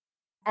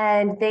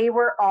 And they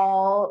were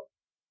all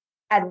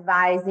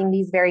advising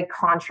these very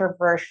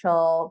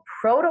controversial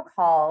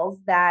protocols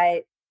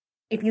that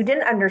if you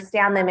didn't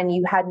understand them and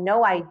you had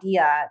no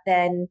idea,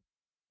 then,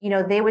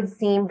 they would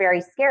seem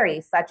very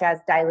scary, such as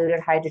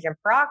diluted hydrogen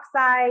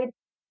peroxide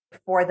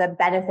for the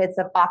benefits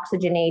of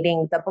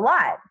oxygenating the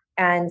blood.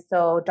 And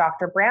so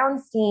Dr.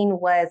 Brownstein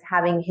was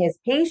having his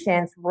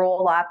patients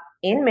roll up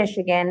in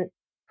Michigan,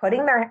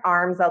 putting their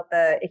arms out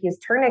he's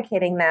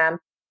tourniqueting them,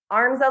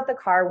 arms out the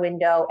car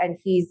window, and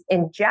he's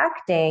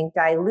injecting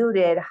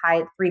diluted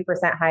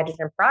 3%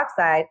 hydrogen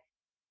peroxide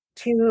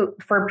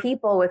for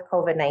people with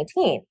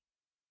COVID-19.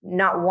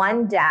 Not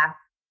one death.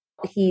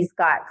 He's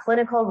got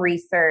clinical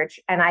research,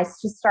 and I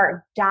just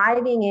start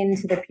diving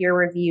into the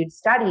peer-reviewed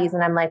studies,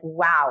 and I'm like,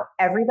 wow,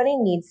 everybody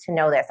needs to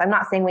know this. I'm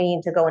not saying we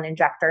need to go and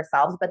inject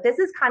ourselves, but this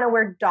is kind of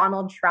where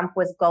Donald Trump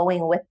was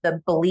going with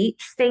the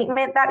bleach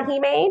statement that he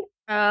made.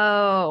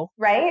 Oh.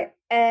 Right?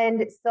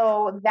 And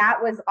so that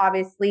was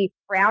obviously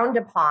frowned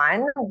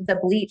upon, the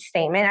bleach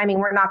statement. I mean,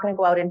 we're not going to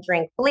go out and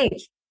drink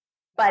bleach,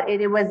 but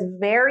it was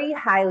very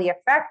highly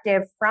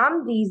effective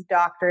from these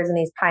doctors and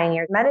these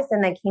pioneers of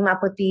medicine that came up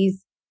with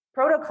these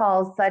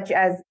protocols, such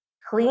as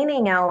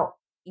cleaning out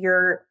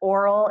your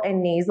oral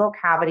and nasal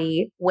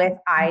cavity with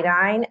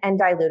iodine and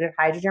diluted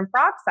hydrogen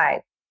peroxide.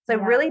 So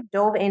I really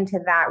dove into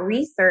that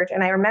research.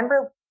 And I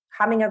remember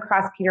coming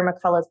across Peter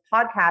McCullough's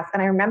podcast,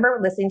 and I remember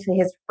listening to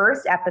his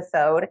first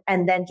episode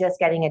and then just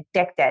getting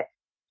addicted.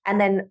 And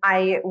then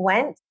I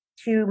went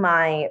to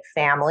my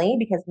family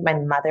because my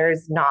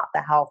mother's not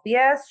the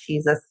healthiest.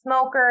 She's a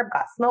smoker. I've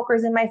got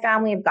smokers in my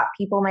family. I've got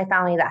people in my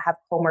family that have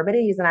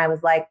comorbidities. And I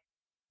was like,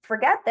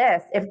 forget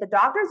this. If the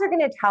doctors are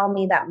going to tell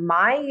me that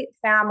my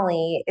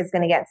family is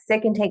going to get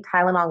sick and take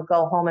Tylenol and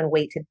go home and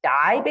wait to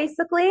die,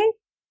 basically,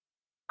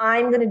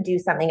 I'm going to do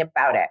something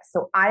about it.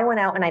 So I went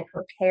out and I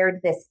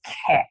prepared this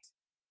kit,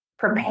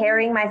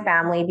 preparing my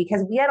family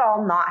because we had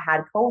all not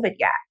had COVID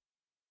yet.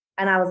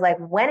 And I was like,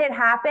 when it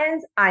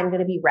happens, I'm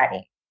going to be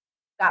ready.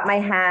 Got my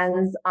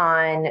hands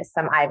on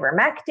some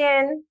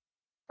ivermectin.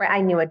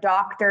 I knew a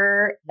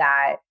doctor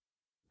that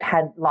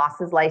had lost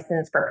his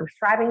license for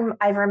prescribing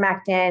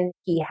ivermectin.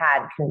 He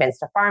had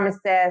convinced a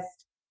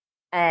pharmacist,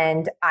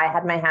 and I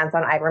had my hands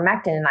on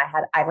ivermectin, and I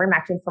had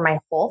ivermectin for my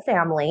whole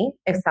family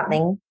if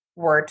something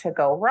were to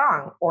go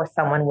wrong or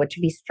someone would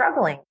be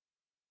struggling.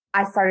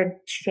 I started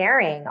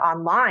sharing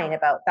online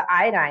about the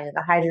iodine and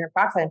the hydrogen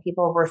peroxide, and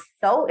people were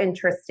so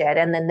interested.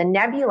 And then the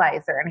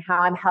nebulizer and how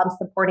I'm helping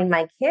supporting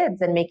my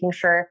kids and making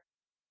sure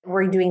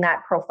we're doing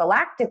that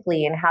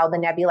prophylactically, and how the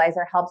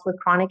nebulizer helps with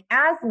chronic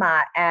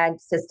asthma and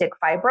cystic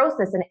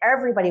fibrosis. And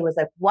everybody was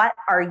like, what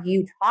are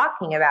you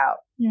talking about?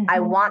 I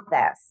want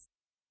this.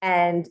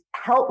 And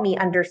help me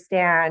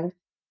understand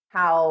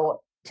how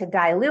to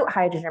dilute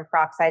hydrogen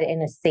peroxide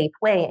in a safe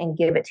way and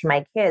give it to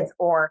my kids,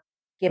 or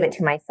give it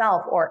to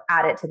myself, or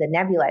add it to the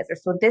nebulizer.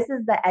 So this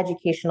is the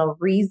educational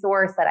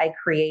resource that I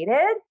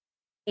created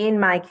in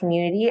my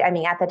community. I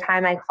mean, at the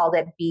time I called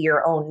it Be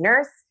Your Own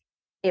Nurse.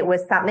 It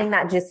was something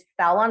that just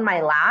fell on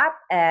my lap.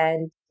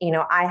 And, you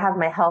know, I have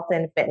my health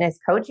and fitness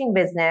coaching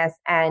business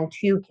and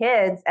 2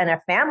 kids and a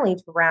family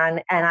to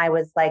run. And I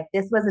was like,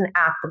 this was an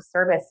act of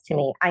service to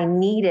me. I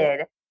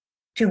needed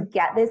to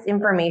get this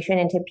information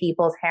into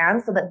people's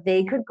hands so that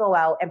they could go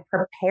out and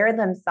prepare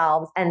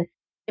themselves and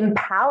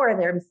empower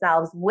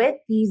themselves with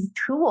these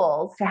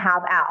tools to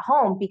have at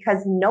home,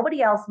 because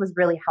nobody else was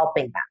really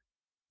helping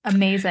them.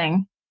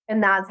 Amazing.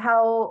 And that's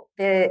how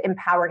the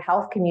Empowered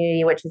Health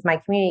community, which is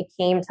my community,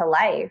 came to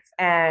life.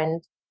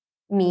 And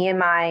me and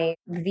my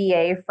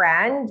VA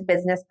friend,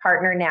 business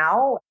partner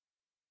now,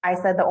 I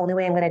said, the only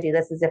way I'm going to do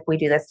this is if we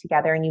do this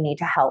together, and you need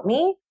to help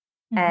me.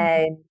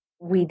 And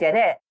we did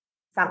it.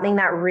 Something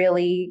that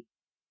really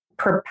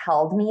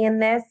propelled me in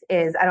this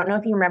is, I don't know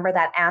if you remember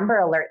that Amber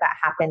Alert that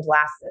happened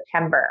last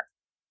September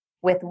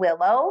with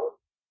Willow.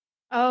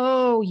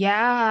 Oh,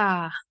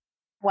 yeah.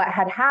 What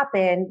had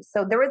happened.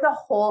 So there was a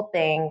whole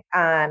thing.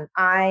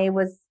 I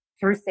was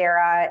through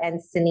Sarah and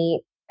Sunit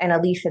and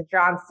Alicia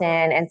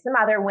Johnson and some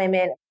other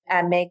women,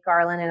 and Meg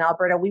Garland and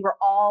Alberta. We were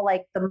all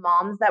like the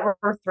moms that were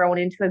thrown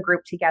into a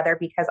group together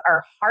because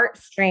our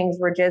heartstrings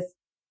were just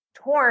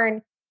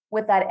torn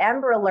with that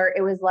Amber Alert.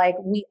 It was like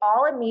we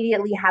all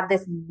immediately had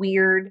this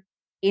weird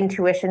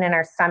intuition in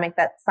our stomach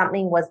that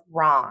something was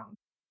wrong.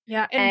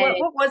 Yeah. And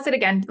what was it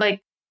again?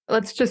 Like,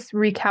 let's just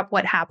recap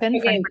what happened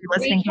for anybody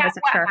listening who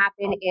wasn't sure. What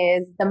happened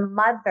is the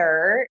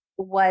mother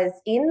was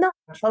in the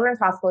children's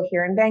hospital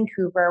here in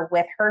Vancouver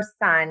with her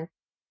son.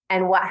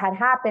 And what had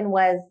happened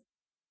was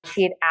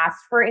she had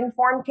asked for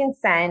informed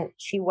consent.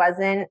 She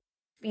wasn't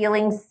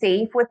feeling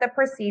safe with the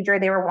procedure.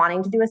 They were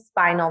wanting to do a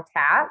spinal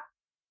tap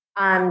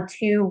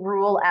to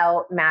rule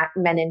out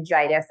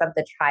meningitis of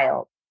the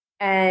child.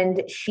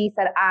 And she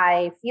said,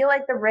 I feel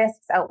like the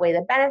risks outweigh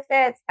the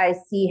benefits. I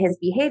see his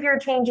behavior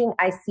changing.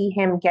 I see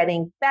him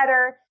getting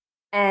better.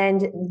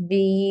 And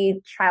the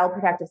Child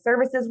Protective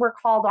Services were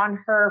called on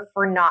her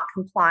for not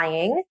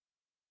complying.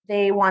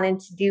 They wanted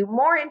to do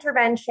more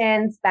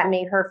interventions that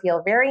made her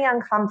feel very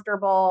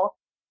uncomfortable.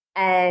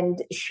 And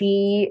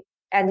she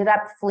ended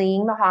up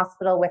fleeing the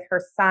hospital with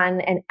her son.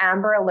 An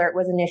Amber Alert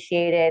was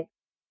initiated.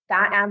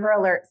 That Amber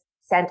Alert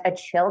sent a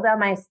chill down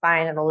my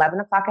spine at 11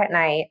 o'clock at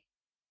night,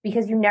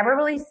 because you never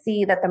really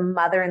see that the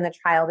mother and the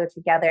child are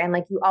together. And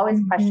like, you always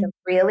question,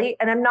 really?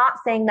 And I'm not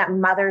saying that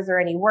mothers are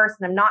any worse,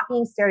 and I'm not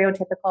being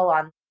stereotypical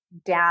on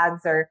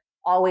dads are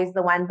always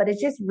the one, but it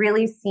just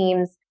really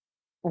seems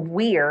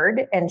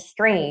weird and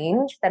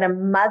strange that a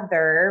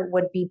mother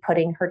would be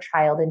putting her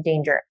child in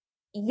danger.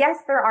 Yes,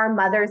 there are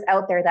mothers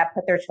out there that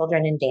put their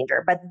children in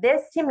danger, but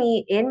this, to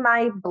me, in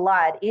my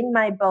blood, in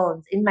my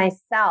bones, in my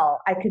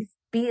cell, I could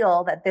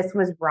feel that this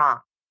was wrong.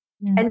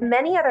 And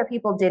many other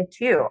people did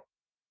too.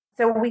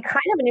 So we kind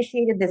of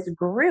initiated this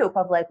group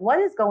of like, what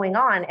is going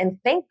on? And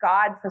thank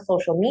God for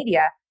social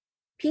media.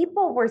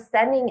 People were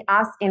sending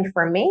us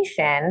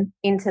information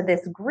into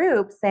this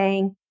group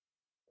saying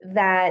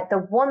that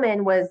the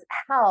woman was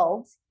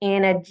held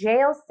in a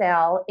jail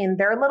cell in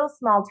their little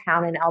small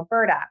town in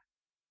Alberta.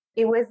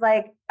 It was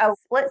like a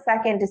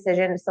split-second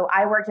decision. So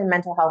I worked in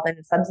mental health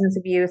and substance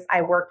abuse.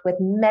 I worked with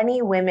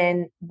many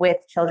women with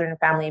children and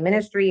family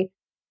ministry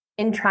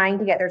in trying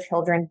to get their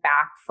children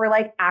back for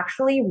like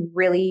actually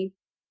really,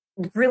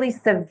 really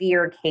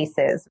severe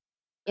cases.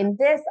 In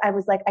this, I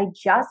was like, I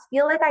just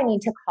feel like I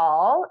need to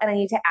call and I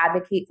need to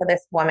advocate for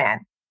this woman.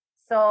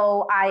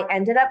 So I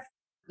ended up,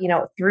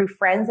 through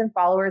friends and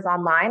followers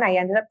online, I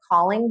ended up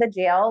calling the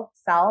jail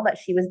cell that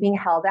she was being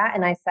held at.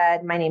 And I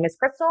said, my name is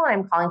Crystal, and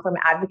I'm calling from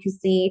an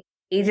advocacy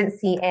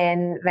agency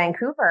in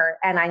Vancouver,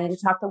 and I need to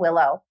talk to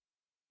Willow.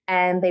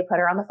 And they put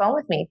her on the phone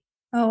with me.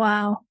 Oh,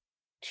 wow.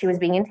 She was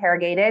being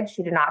interrogated.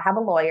 She did not have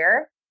a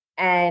lawyer,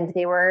 and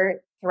they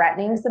were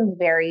threatening some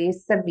very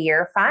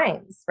severe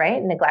fines,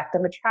 right? Neglect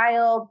of a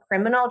child,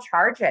 criminal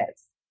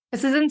charges.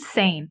 This is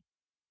insane.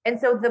 And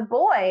so the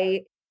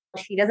boy,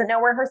 she doesn't know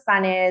where her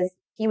son is.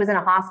 He was in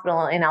a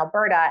hospital in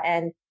Alberta,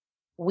 and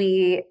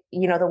we,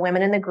 the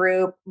women in the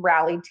group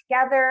rallied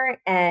together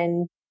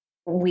and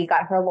we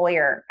got her a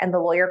lawyer, and the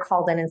lawyer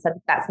called in and said,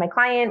 that's my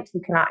client.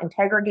 You cannot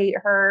interrogate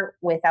her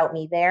without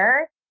me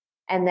there.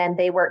 And then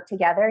they worked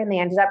together and they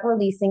ended up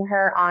releasing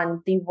her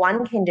on the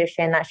one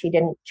condition that she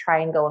didn't try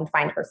and go and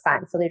find her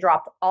son. So they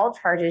dropped all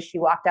charges. She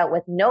walked out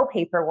with no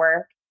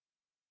paperwork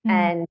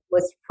and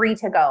was free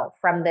to go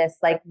from this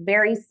like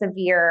very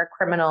severe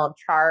criminal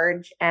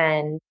charge.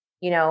 And,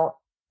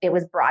 it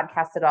was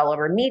broadcasted all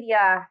over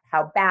media,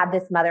 how bad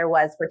this mother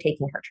was for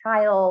taking her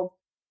child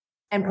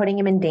and putting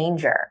him in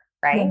danger.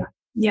 Right.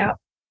 Yeah.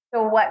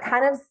 So what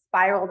kind of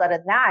spiraled out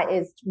of that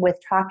is with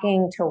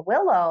talking to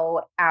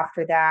Willow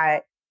after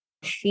that,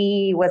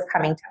 she was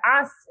coming to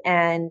us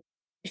and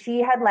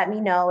she had let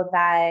me know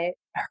that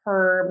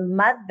her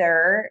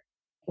mother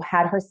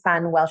had her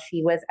son while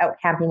she was out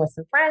camping with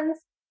some friends,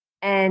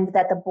 and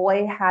that the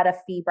boy had a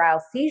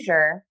febrile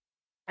seizure,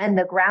 and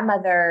the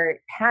grandmother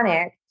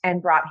panicked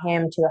and brought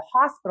him to the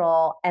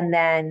hospital. And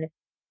then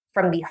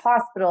from the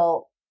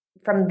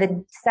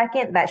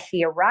second that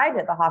she arrived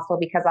at the hospital,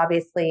 because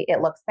obviously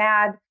it looks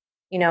bad,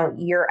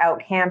 you're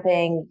out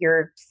camping,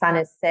 your son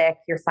is sick,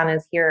 your son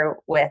is here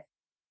with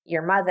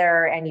your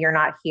mother and you're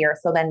not here.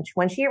 So then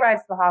when she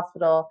arrives at the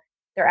hospital,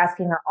 they're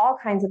asking her all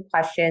kinds of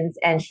questions.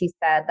 And she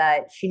said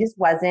that she just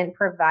wasn't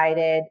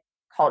provided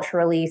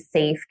culturally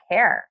safe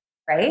care,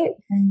 right?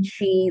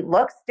 She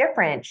looks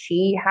different.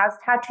 She has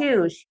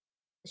tattoos.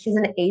 She's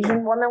an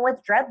Asian woman with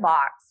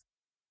dreadlocks.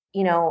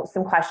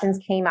 Some questions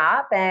came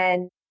up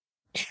and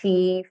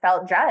she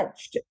felt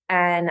judged.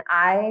 And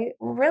I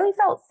really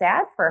felt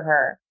sad for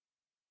her.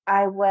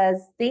 I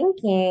was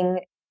thinking,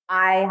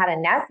 I had a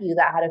nephew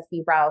that had a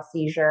febrile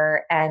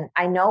seizure, and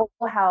I know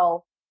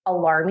how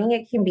alarming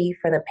it can be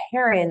for the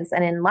parents.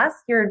 And unless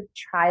your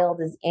child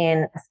is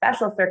in a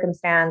special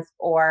circumstance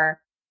or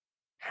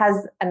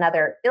has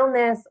another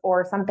illness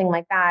or something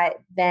like that,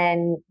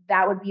 then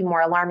that would be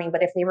more alarming.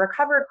 But if they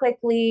recover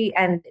quickly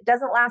and it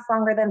doesn't last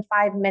longer than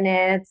 5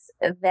 minutes,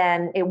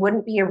 then it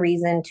wouldn't be a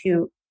reason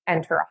to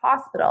enter a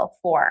hospital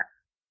or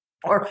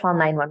call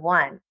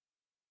 911.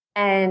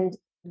 And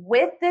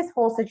with this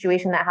whole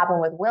situation that happened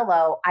with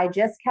Willow, I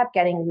just kept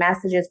getting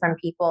messages from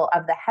people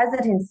of the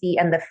hesitancy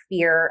and the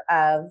fear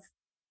of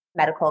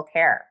medical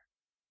care.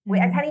 I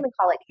can't even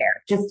call it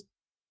care. Just,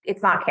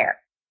 it's not care.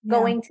 Yeah.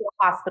 Going to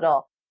a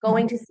hospital,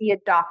 going to see a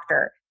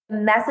doctor.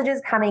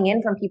 Messages coming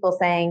in from people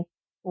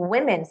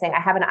women saying,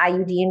 I have an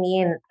IUD in me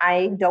and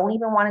I don't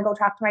even want to go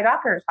talk to my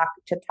doctor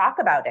to talk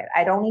about it.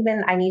 I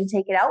need to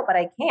take it out, but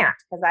I can't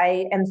because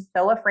I am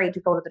so afraid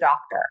to go to the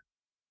doctor.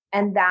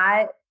 And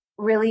that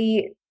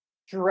really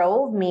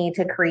drove me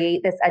to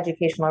create this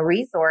educational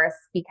resource,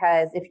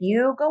 because if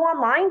you go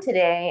online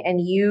today and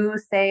you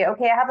say,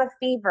 okay, I have a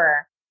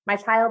fever, my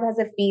child has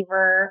a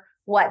fever,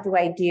 what do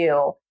I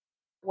do?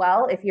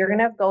 Well, if you're going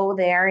to go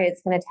there,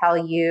 it's going to tell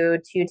you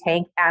to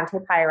take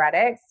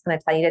antipyretics. It's going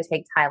to tell you to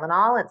take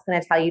Tylenol. It's going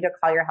to tell you to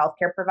call your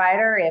healthcare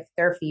provider if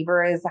their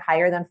fever is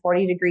higher than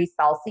 40 degrees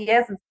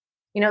Celsius.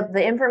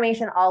 The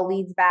information all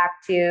leads back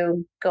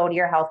to go to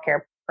your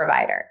healthcare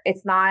provider.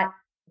 It's not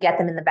get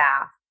them in the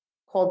bath,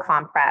 cold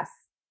compress,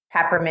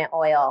 peppermint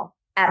oil,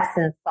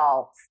 Epsom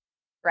salts,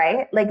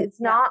 right? Like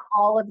it's not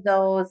all of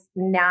those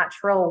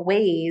natural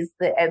ways.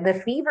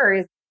 The fever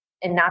is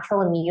a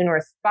natural immune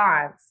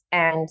response.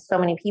 And so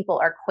many people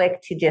are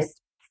quick to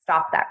just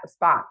stop that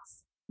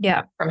response.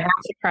 Yeah. From having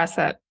to suppress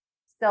it.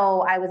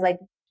 So I was like,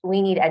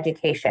 we need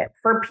education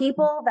for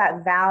people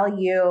that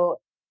value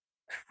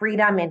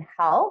freedom in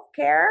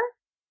healthcare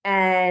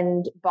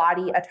and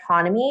body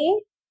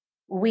autonomy.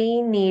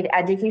 We need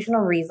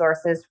educational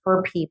resources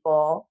for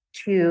people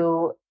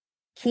to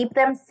keep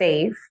them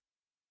safe,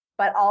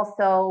 but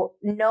also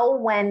know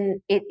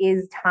when it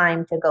is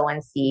time to go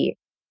and see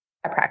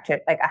a practice,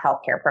 like a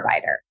healthcare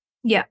provider.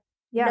 Yeah.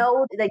 Yeah.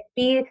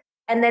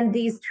 And then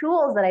these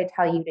tools that I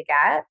tell you to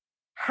get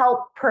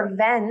help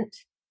prevent,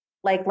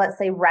 like, let's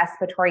say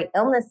respiratory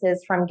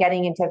illnesses from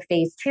getting into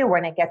phase 2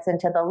 when it gets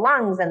into the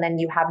lungs and then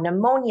you have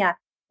pneumonia.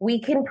 We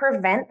can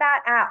prevent that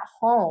at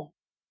home.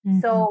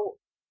 So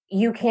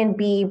you can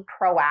be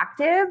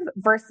proactive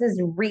versus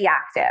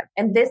reactive.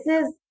 And this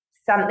is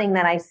something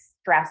that I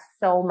stress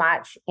so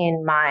much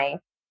in my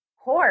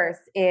course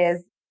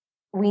is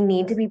we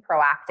need to be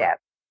proactive.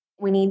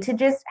 We need to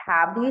just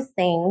have these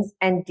things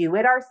and do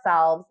it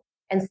ourselves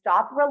and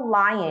stop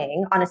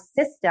relying on a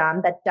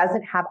system that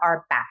doesn't have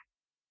our back.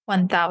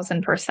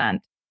 1000%.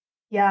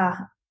 Yeah.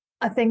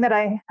 A thing that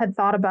I had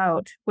thought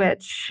about,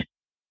 which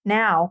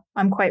now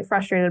I'm quite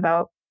frustrated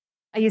about,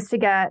 I used to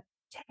get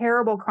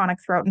terrible chronic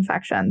throat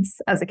infections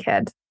as a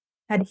kid.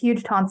 I had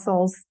huge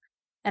tonsils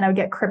and I would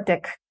get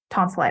cryptic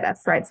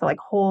tonsillitis, right? So like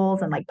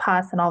holes and like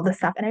pus and all this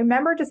stuff. And I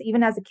remember just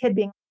even as a kid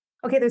being,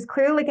 okay, there's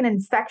clearly like an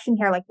infection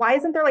here. Like, why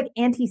isn't there like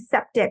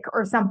antiseptic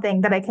or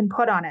something that I can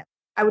put on it?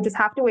 I would just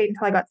have to wait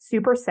until I got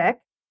super sick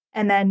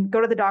and then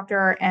go to the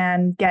doctor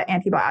and get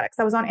antibiotics.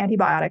 I was on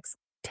antibiotics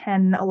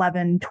 10,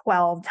 11,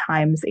 12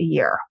 times a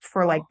year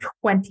for like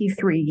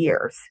 23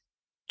 years.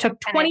 Took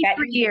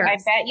 23 years. I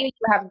bet you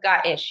have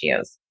gut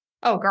issues.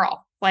 Oh,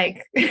 girl.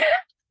 Like,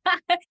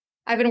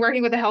 I've been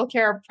working with a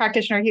healthcare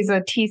practitioner. He's a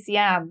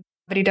TCM,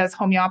 but he does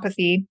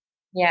homeopathy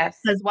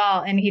as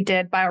well. And he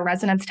did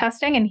bioresonance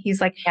testing. And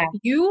he's like,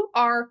 you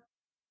are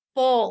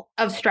full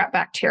of strep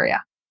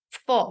bacteria.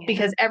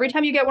 Because every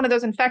time you get one of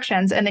those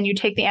infections and then you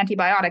take the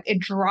antibiotic, it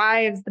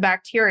drives the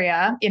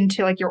bacteria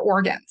into like your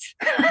organs.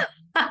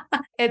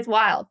 It's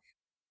wild.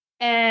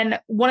 And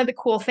one of the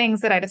cool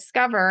things that I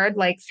discovered,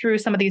 like through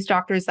some of these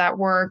doctors that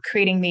were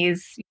creating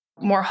these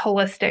more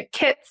holistic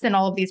kits and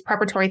all of these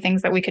preparatory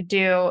things that we could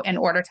do in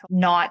order to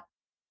not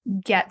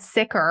get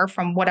sicker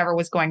from whatever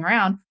was going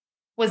around,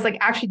 was like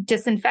actually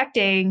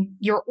disinfecting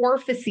your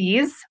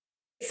orifices.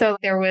 So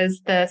there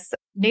was this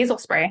nasal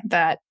spray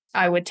that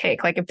I would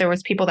take. Like if there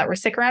was people that were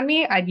sick around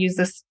me, I'd use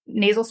this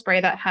nasal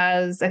spray that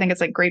has, I think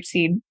it's like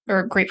grapeseed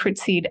or grapefruit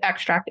seed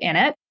extract in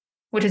it,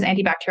 which is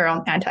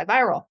antibacterial and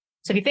antiviral.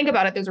 So if you think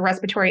about it, there's a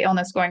respiratory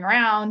illness going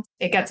around.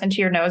 It gets into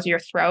your nose or your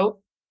throat.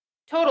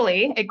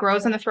 Totally. It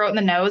grows in the throat and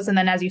the nose. And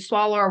then as you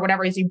swallow or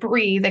whatever, as you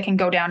breathe, it can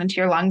go down into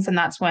your lungs. And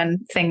that's when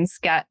things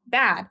get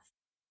bad.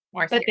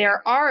 But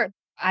there are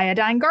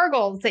iodine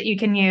gargles that you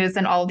can use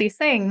and all of these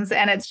things.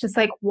 And it's just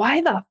like,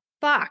 why the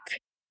fuck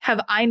have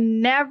I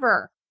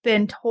never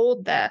been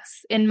told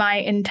this in my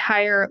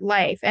entire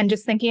life? And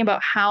just thinking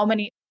about how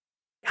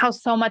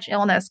so much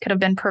illness could have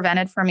been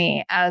prevented for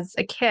me as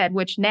a kid,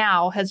 which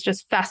now has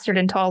just festered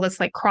into all this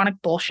like chronic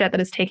bullshit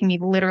that is taking me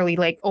literally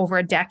like over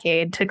a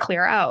decade to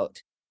clear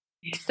out.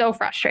 So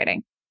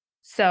frustrating.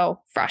 So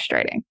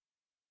frustrating.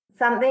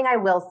 Something I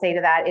will say to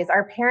that is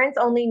our parents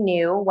only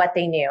knew what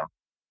they knew.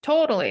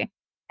 Totally.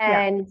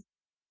 And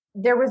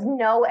there was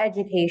no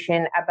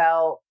education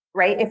about,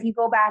 right? If you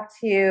go back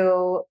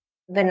to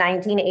the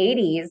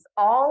 1980s,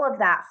 all of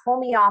that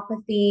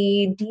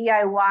homeopathy,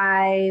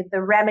 DIY,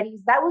 the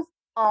remedies, that was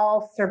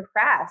all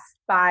suppressed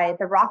by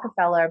the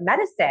Rockefeller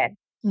medicine.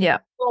 Yeah.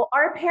 Well,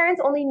 our parents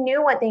only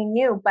knew what they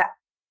knew, but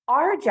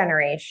our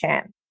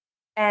generation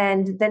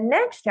and the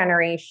next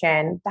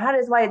generation, that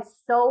is why it's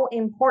so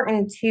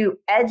important to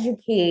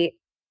educate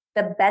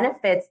the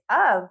benefits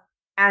of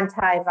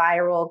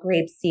antiviral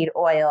grapeseed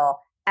oil,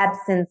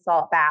 Epsom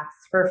salt baths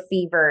for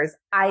fevers.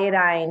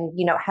 Iodine,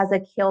 has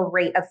a kill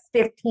rate of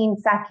 15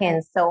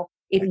 seconds. So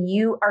if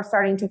you are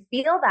starting to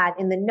feel that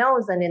in the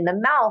nose and in the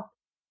mouth,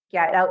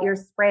 get out your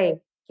spray,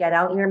 get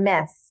out your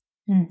mist.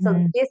 Mm-hmm. So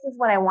this is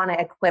what I want to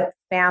equip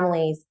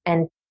families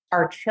and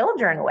our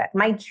children with.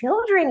 My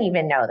children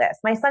even know this.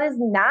 My son is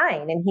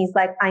 9 and he's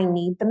like, I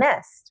need the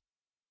mist.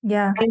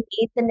 Yeah. I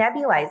need the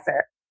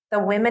nebulizer. The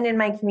women in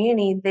my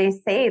community, they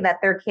say that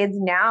their kids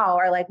now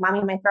are like,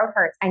 Mommy, my throat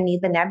hurts. I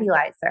need the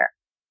nebulizer.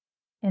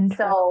 And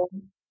so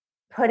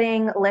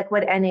putting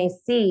liquid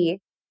NaC,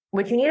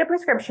 which you need a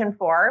prescription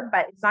for,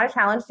 but it's not a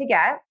challenge to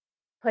get,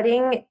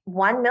 putting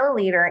 1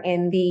 milliliter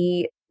in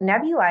the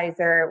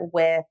nebulizer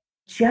with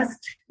just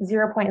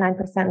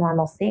 0.9%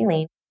 normal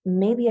saline,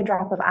 maybe a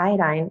drop of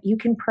iodine, you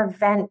can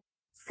prevent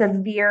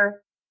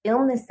severe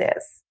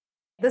illnesses.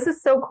 This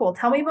is so cool.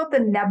 Tell me about the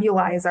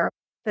nebulizer.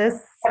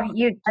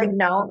 You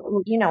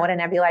know what a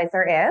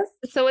nebulizer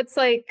is? So it's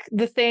like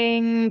the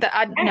thing that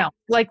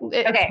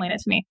explain it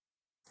to me.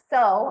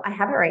 So I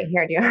have it right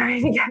here. Do you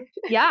want to get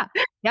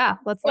it? Yeah.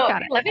 Let's look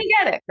at it. Let me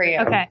get it for you.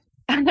 Okay.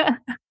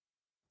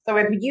 So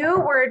if you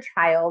were a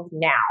child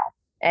now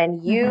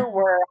and you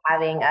were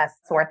having a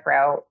sore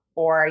throat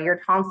or your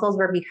tonsils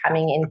were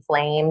becoming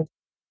inflamed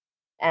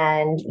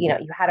and you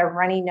had a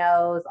runny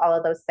nose, all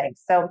of those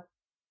things. So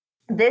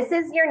this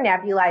is your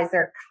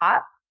nebulizer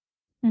cup.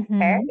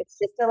 Okay. It's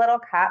just a little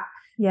cup.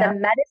 Yeah. The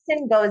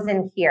medicine goes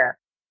in here.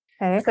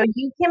 Okay. So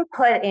you can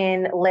put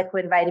in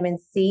liquid vitamin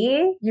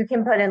C. You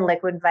can put in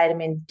liquid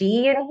vitamin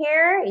D in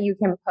here. You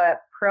can put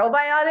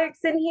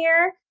probiotics in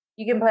here.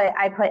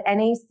 I put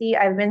NaC.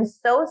 I've been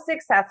so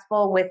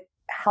successful with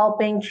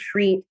helping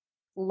treat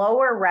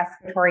lower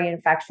respiratory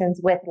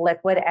infections with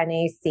liquid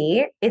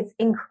NaC. It's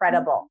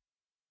incredible.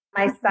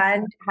 My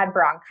son had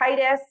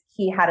bronchitis.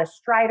 He had a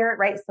stridor,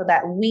 right? So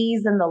that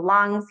wheeze in the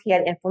lungs. He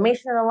had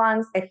inflammation in the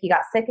lungs. If he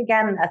got sick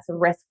again, that's a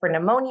risk for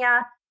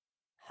pneumonia.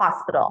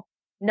 Hospital.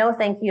 No,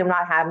 thank you.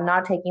 I'm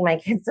not taking my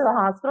kids to the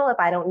hospital. If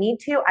I don't need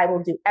to, I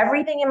will do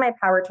everything in my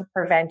power to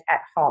prevent at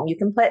home. You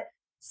can put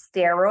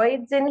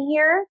steroids in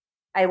here.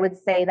 I would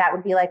say that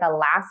would be like a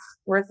last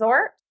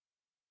resort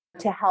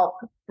to help,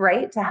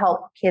 right? To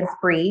help kids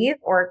breathe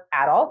or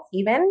adults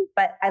even.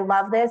 But I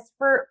love this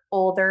for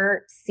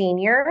older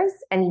seniors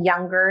and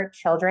younger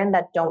children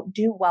that don't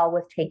do well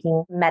with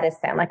taking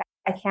medicine. Like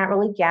I can't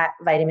really get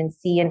vitamin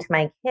C into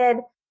my kid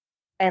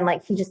and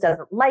like he just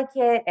doesn't like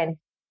it. And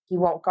he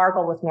won't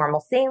gargle with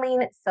normal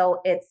saline. So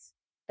it's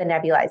the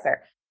nebulizer.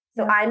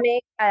 So I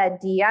make a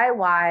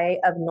DIY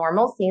of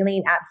normal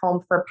saline at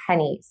home for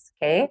pennies.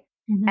 Okay.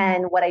 Mm-hmm.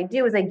 And what I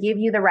do is I give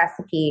you the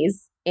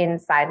recipes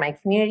inside my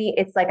community.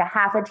 It's like a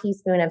half a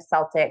teaspoon of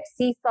Celtic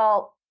sea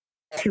salt,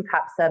 2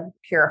 cups of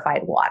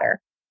purified water.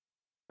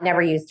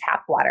 Never use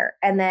tap water.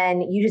 And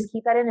then you just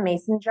keep that in a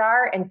mason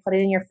jar and put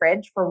it in your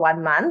fridge for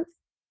 1 month.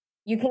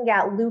 You can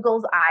get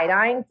Lugel's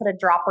iodine, put a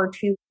drop or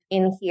 2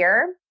 in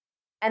here.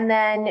 And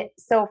then,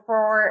 so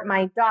for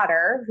my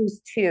daughter,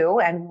 who's 2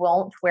 and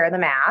won't wear the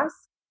mask,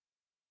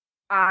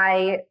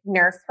 I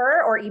nurse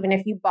her, or even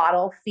if you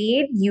bottle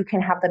feed, you can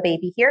have the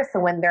baby here. So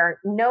when they're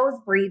nose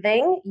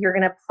breathing, you're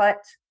going to put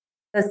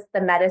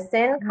the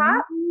medicine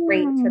cup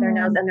right to their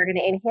nose and they're going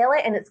to inhale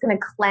it and it's going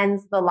to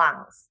cleanse the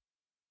lungs.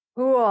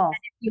 Cool. And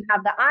if you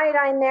have the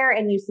iodine there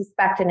and you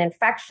suspect an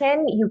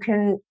infection, you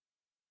can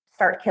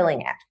start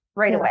killing it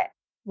right away.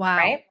 Wow.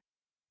 Right.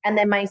 And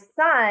then my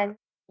son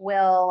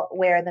will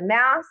wear the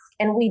mask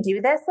and we do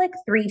this like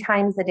 3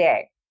 times a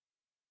day.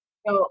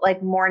 So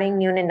like morning,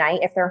 noon, and night,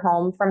 if they're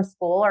home from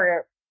school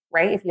or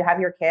right, if you have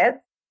your kids,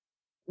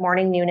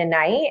 morning, noon, and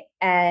night.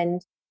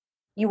 And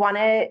you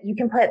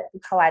can put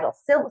colloidal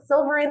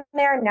silver in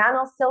there,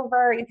 nano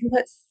silver. You can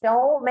put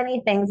so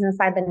many things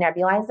inside the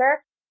nebulizer.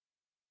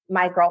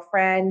 My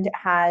girlfriend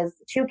has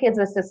 2 kids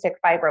with cystic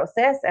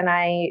fibrosis, and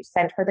I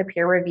sent her the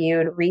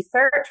peer-reviewed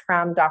research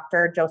from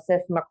Dr.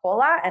 Joseph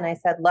Mercola. And I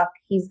said, look,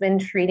 he's been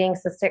treating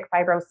cystic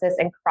fibrosis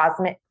and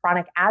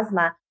chronic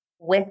asthma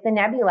with the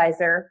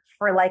nebulizer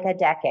for like a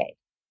decade.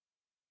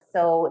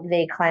 So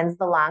they cleanse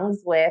the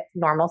lungs with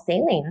normal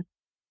saline.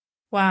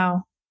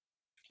 Wow.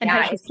 And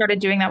has she started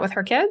doing that with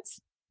her kids?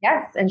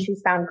 Yes. And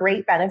she's found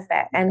great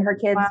benefit. And her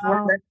kids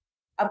were,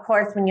 of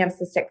course, when you have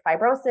cystic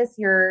fibrosis,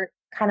 you're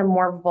kind of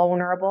more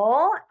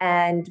vulnerable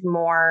and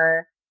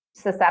more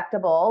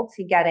susceptible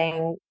to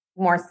getting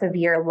more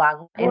severe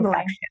lung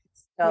infections.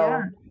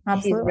 So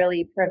she's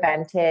really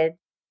prevented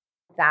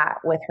that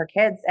with her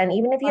kids. And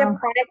even if you have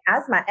chronic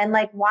asthma, and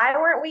like, why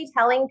weren't we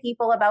telling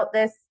people about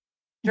this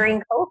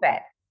during COVID?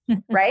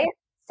 Right?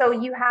 So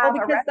you have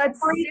because that's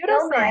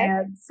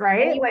pseudoscience,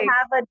 right? And you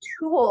have a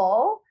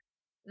tool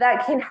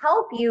that can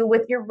help you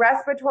with your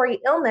respiratory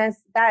illness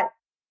that,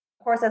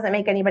 of course, doesn't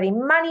make anybody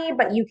money,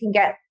 but you can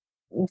get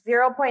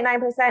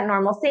 0.9%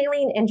 normal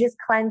saline and just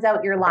cleanse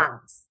out your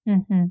lungs.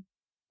 Mm-hmm.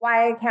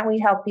 Why can't we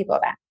help people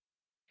with that?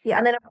 Yeah.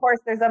 And then, of course,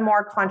 there's a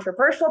more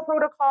controversial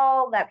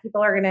protocol that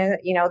people are going to,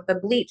 the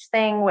bleach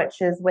thing,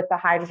 which is with the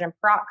hydrogen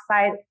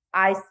peroxide.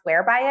 I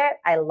swear by it.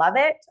 I love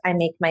it. I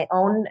make my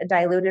own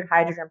diluted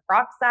hydrogen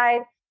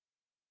peroxide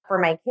for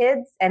my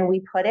kids, and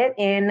we put it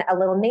in a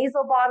little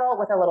nasal bottle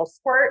with a little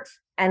squirt,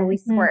 and we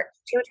squirt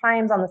 2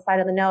 times on the side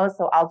of the nose.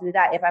 So I'll do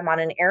that if I'm on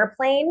an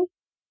airplane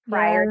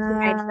prior to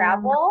my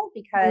travel,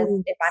 because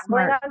if I'm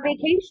going on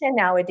vacation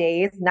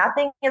nowadays,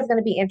 nothing is going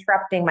to be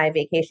interrupting my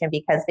vacation,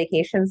 because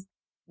vacations,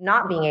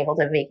 not being able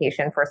to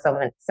vacation for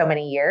so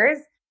many years,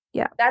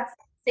 that's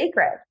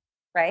sacred,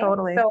 right?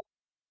 Totally. So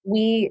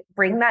we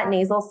bring that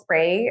nasal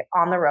spray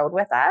on the road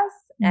with us,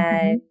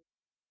 and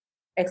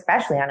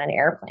especially on an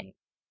airplane.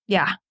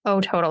 Yeah.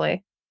 Oh,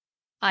 totally.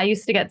 I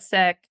used to get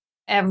sick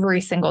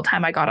every single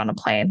time I got on a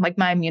plane. Like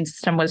my immune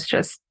system was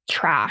just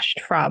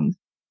trashed from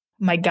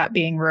my gut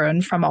being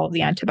ruined from all of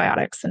the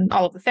antibiotics and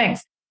all of the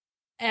things.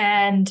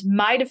 And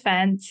my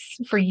defense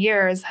for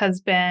years has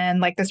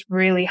been like this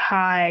really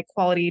high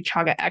quality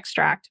chaga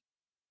extract,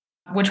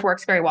 which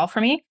works very well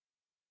for me.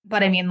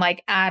 But I mean,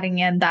 like adding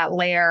in that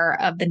layer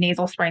of the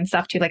nasal spray and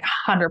stuff to like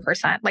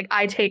 100%. Like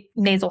I take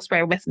nasal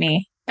spray with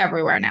me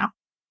everywhere now.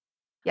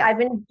 Yeah, I've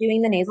been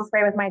doing the nasal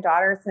spray with my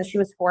daughter since she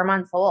was 4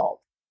 months old.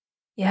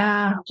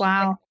 Yeah.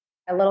 Wow.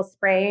 A little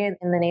spray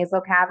in the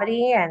nasal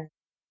cavity. And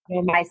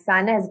my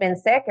son has been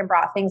sick and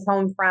brought things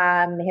home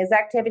from his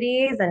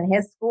activities and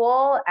his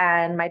school.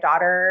 And my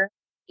daughter,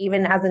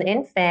 even as an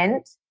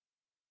infant,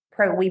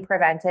 we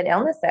prevented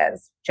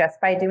illnesses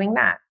just by doing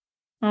that.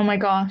 Oh my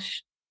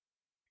gosh.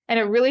 And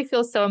it really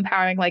feels so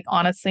empowering. Like,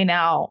 honestly,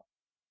 now,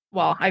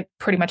 well, I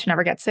pretty much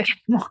never get sick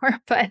anymore,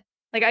 but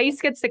like I used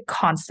to get sick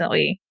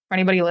constantly. For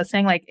anybody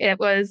listening, like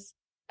it was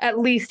at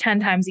least 10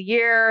 times a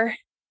year.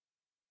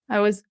 I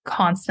was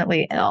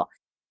constantly ill.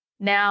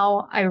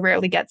 Now I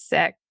rarely get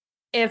sick.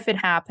 If it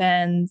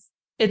happens,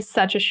 it's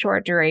such a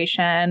short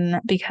duration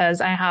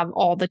because I have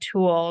all the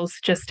tools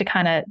just to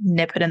kind of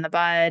nip it in the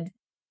bud.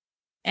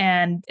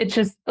 And it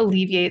just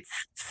alleviates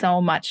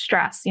so much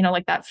stress,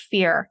 like that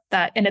fear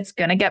and it's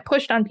going to get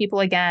pushed on people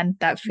again.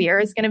 That fear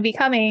is going to be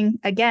coming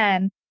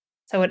again.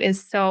 So it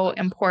is so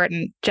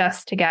important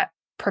just to get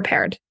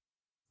prepared.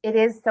 It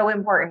is so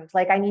important.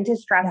 Like I need to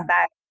stress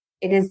that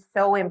it is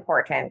so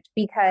important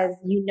because,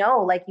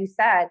 like you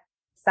said,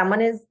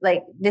 someone is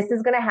like, this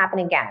is going to happen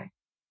again.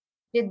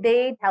 Did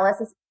they tell us,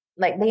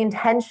 like they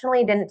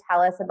intentionally didn't tell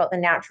us about the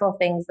natural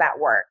things that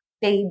work.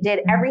 They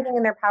did everything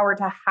in their power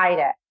to hide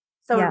it.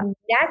 So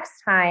next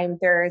time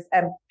there's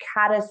a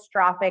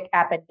catastrophic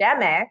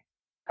epidemic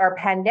or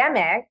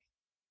pandemic,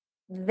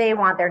 they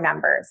want their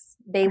numbers.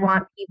 They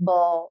want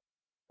people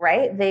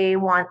right? They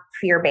want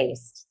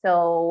fear-based.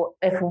 So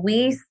if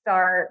we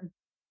start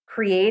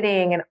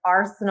creating an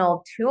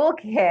arsenal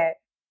toolkit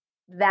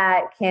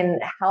that can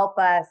help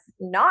us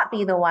not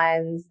be the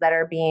ones that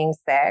are being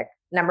sick,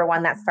 number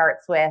one, that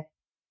starts with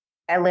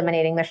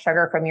eliminating the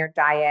sugar from your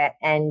diet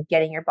and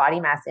getting your body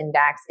mass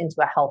index into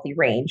a healthy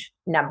range,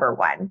 number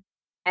one.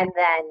 And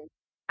then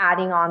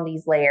adding on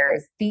these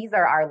layers. These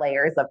are our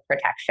layers of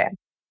protection.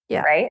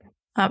 Yeah, right?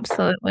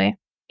 Absolutely.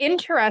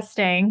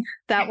 Interesting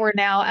that we're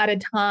now at a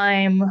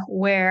time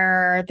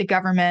where the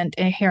government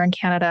here in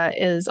Canada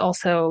is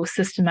also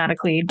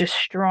systematically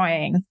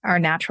destroying our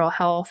natural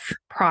health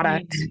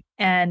product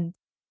and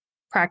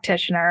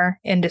practitioner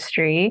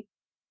industry.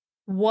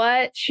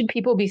 What should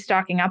people be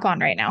stocking up on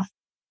right now?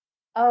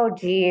 Oh,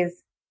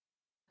 geez.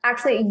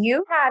 Actually,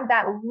 you had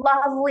that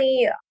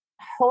lovely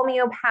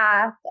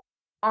homeopath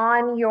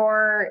on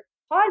your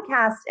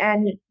podcast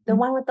and the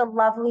one with the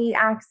lovely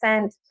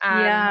accent.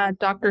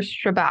 Dr.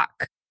 Strabak.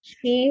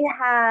 She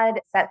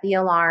had set the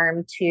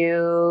alarm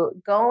to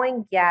go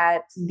and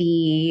get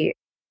the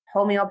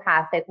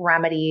homeopathic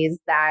remedies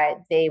that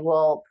they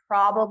will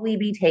probably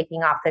be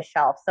taking off the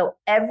shelf. So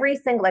every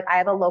single, like I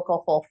have a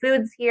local Whole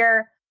Foods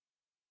here.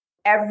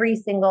 Every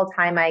single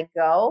time I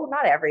go,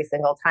 not every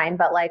single time,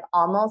 but like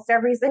almost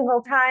every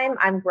single time,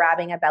 I'm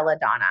grabbing a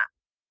belladonna.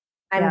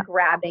 I'm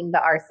grabbing the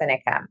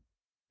arsenicum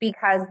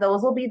because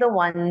those will be the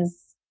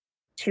ones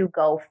to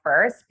go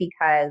first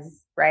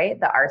because, right,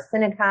 the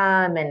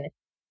arsenicum and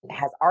it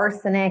has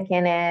arsenic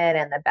in it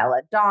and the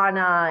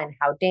belladonna and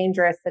how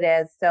dangerous it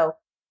is. So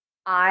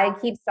I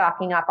keep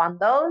stocking up on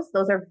those.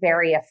 Those are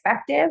very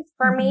effective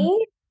for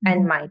me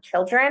and my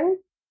children.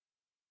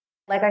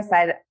 Like I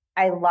said,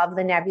 I love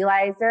the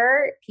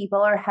nebulizer.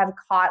 People have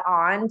caught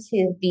on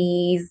to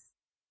these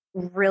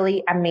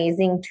really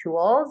amazing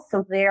tools.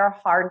 So they're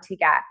hard to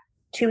get.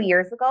 2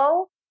 years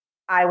ago,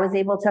 I was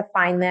able to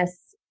find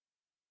this,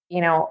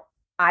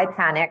 I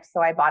panicked.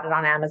 So I bought it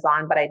on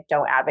Amazon, but I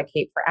don't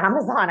advocate for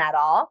Amazon at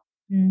all.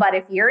 But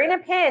if you're in a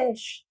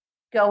pinch,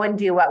 go and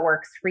do what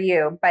works for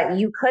you. But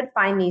you could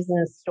find these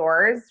in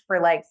stores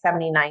for like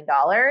 $79.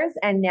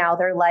 And now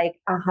they're like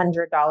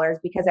 $100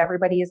 because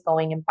everybody is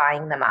going and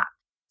buying them up.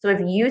 So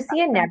if you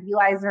see a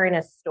nebulizer in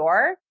a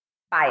store,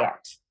 buy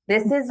it.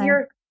 This is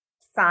your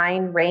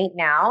sign right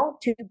now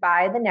to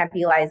buy the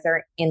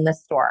nebulizer in the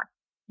store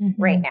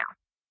right now.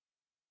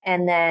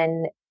 And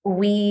then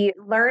we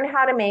learn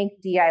how to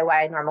make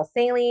DIY normal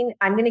saline.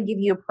 I'm going to give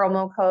you a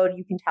promo code.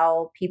 You can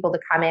tell people to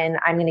come in.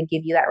 I'm going to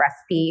give you that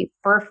recipe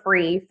for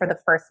free for the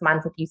first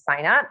month if you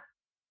sign up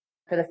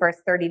for the first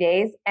 30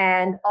 days.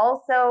 And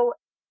also,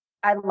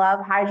 I love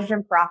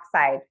hydrogen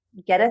peroxide.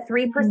 Get a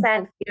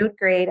 3% food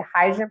grade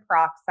hydrogen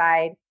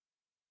peroxide.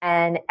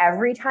 And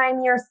every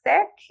time you're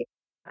sick,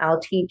 I'll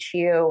teach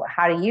you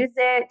how to use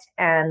it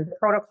and the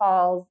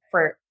protocols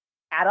for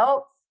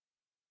adults,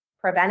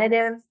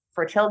 preventative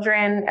for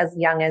children as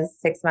young as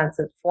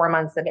 4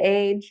 months of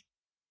age,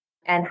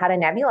 and how to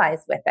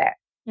nebulize with it.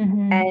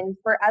 And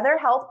for other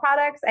health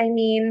products,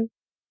 vitamin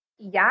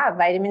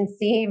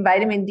C,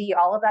 vitamin D,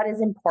 all of that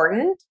is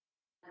important.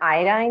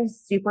 Iodine,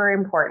 super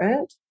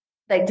important.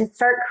 Like just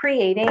start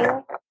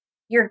creating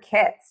your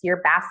kits, your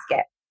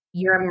basket,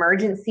 your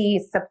emergency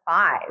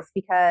supplies,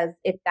 because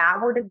if that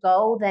were to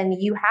go, then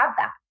you have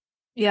that.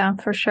 Yeah,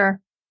 for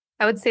sure.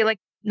 I would say like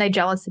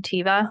Nigella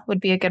sativa would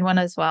be a good one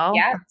as well.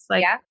 Yeah. It's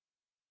like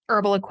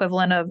herbal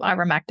equivalent of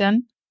ivermectin.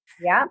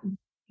 Yeah.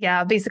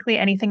 Yeah. Basically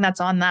anything that's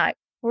on that.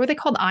 What were they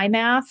called?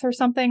 IMATH or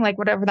something, like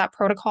whatever that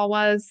protocol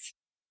was.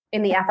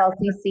 In the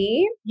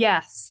FLCC?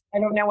 Yes. I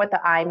don't know what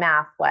the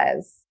IMATH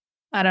was.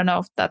 I don't know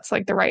if that's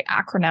like the right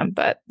acronym,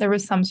 but there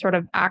was some sort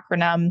of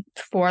acronym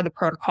for the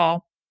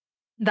protocol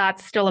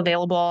that's still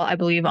available, I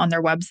believe, on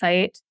their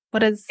website.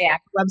 What is the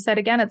website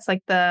again? It's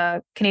like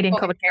the Canadian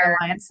COVID Care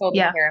Alliance.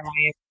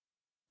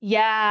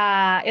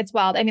 Yeah, it's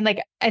wild. I mean,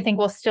 like, I think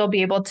we'll still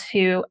be able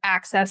to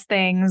access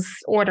things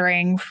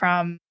ordering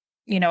from,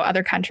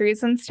 other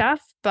countries and stuff,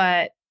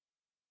 but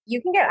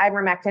you can get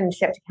ivermectin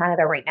shipped to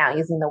Canada right now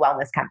using the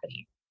Wellness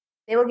Company.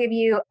 They will give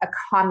you a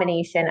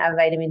combination of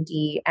vitamin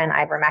D and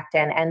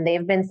ivermectin, and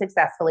they've been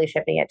successfully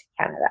shipping it to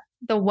Canada.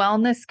 The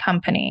Wellness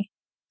Company.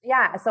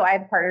 Yeah. So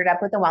I've partnered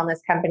up with the Wellness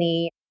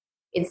Company.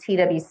 It's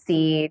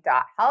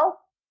twc.health.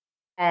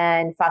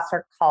 And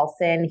Foster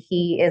Carlson,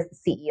 he is the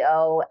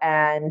CEO,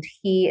 and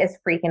he is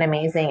freaking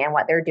amazing. And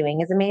what they're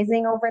doing is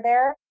amazing over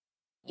there.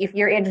 If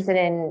you're interested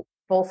in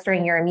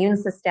bolstering your immune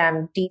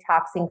system,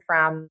 detoxing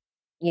from,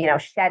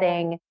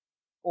 shedding,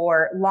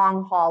 or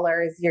long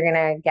haulers, you're going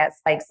to get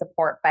Spike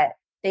support. But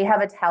they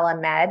have a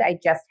telemed. I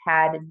just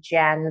had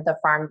Jen,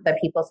 the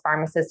people's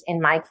pharmacist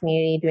in my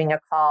community, doing a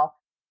call.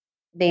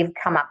 They've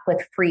come up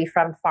with Free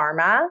from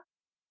Pharma.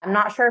 I'm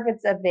not sure if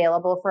it's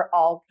available for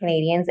all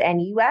Canadians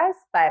and US,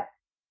 but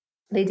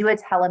they do a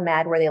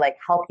telemed where they like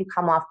help you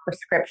come off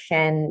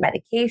prescription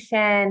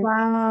medication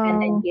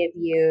and then give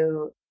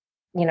you,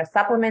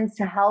 supplements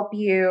to help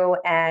you.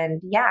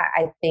 And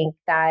I think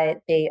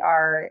that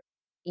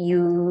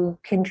you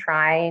can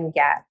try and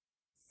get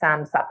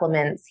some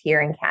supplements here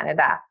in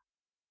Canada.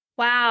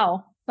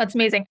 Wow. That's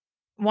amazing.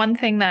 One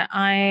thing that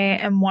I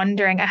am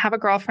wondering, I have a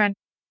girlfriend,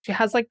 she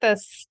has like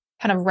this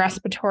kind of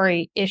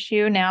respiratory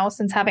issue now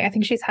since having, I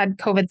think she's had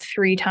COVID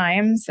 3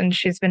 times and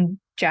she's been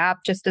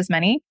jabbed just as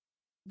many,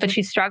 but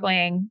she's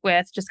struggling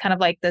with just kind of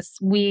like this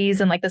wheeze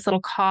and like this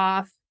little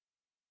cough,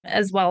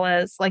 as well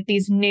as like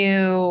these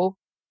new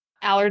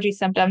allergy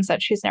symptoms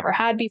that she's never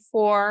had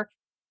before.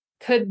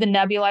 Could the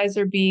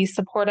nebulizer be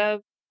supportive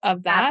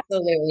of that?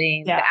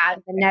 Absolutely. Yeah.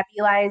 The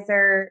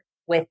nebulizer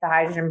with the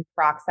hydrogen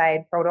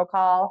peroxide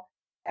protocol,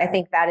 I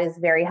think that is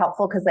very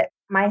helpful because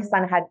my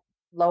son had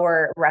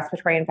lower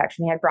respiratory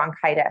infection. He had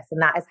bronchitis,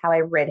 and that is how I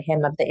rid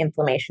him of the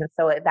inflammation.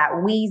 So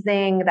that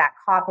wheezing, that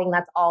coughing,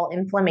 that's all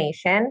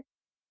inflammation.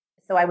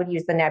 So I would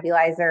use the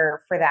nebulizer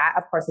for that.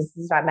 Of course, this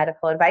is not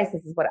medical advice.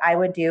 This is what I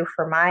would do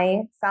for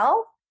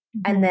myself.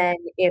 And then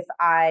if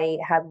I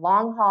had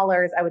long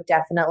haulers, I would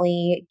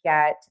definitely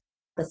get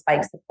the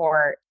spike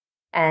support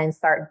and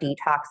start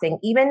detoxing.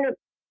 Even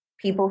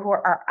people who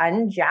are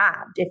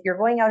unjabbed, if you're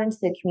going out into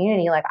the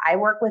community, like I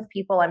work with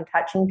people, I'm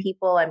touching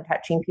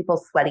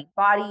people's sweaty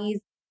bodies.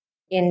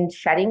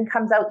 Shedding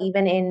comes out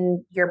even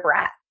in your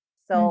breath.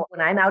 So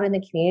when I'm out in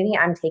the community,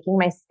 I'm taking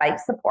my spike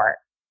support.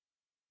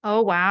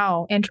 Oh,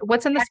 wow. And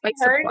what's in the spike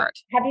support?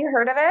 Have you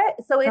heard of it?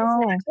 So it's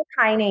natural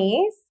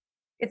kinase.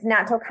 It's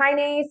natural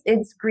kinase.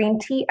 It's green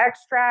tea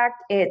extract.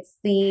 It's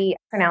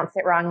pronounce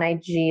it wrong,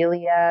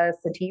 Nigeria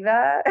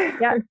sativa.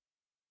 Yeah.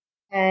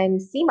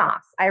 And sea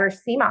moss, Irish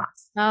sea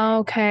moss.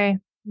 Okay.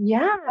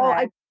 Yeah. Oh,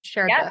 I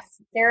shared this.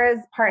 Sarah's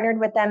partnered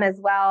with them as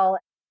well.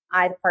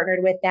 I've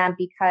partnered with them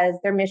because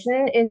their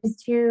mission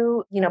is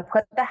to,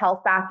 put the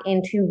health back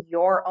into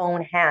your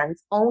own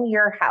hands, own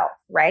your health,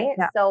 right?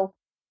 Yeah. So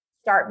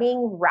start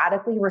being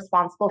radically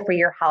responsible for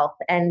your health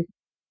and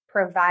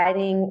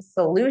providing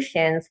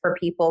solutions for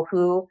people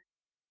who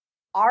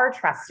are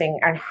trusting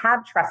and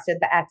have trusted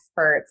the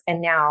experts,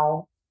 and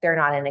now they're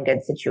not in a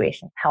good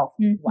situation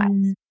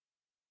health-wise.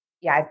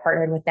 Yeah, I've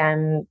partnered with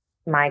them.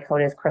 My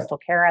code is Crystal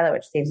Karamessinis,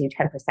 which saves you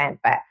 10%.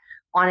 But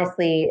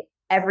honestly,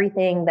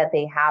 everything that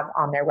they have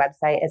on their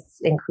website is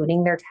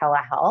including their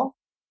telehealth.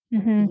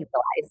 Utilize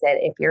it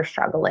if you're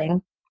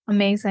struggling.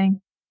 Amazing.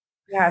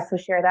 Yeah, so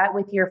share that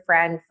with your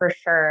friend for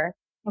sure.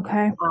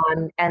 Okay.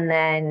 And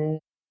then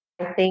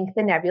I think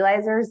the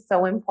nebulizer is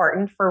so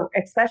important for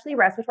especially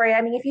respiratory.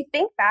 I mean, if you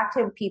think back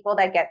to people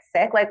that get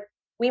sick, like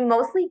we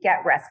mostly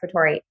get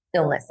respiratory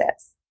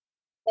illnesses.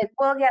 Like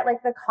we'll get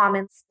like the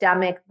common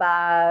stomach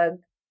bug,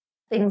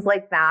 things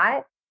like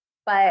that.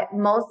 But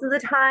most of the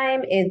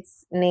time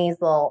it's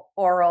nasal,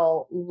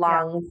 oral,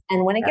 lungs. Yeah.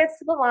 And when it gets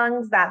to the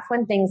lungs, that's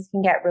when things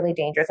can get really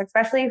dangerous,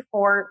 especially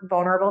for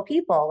vulnerable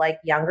people like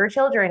younger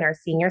children or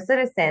senior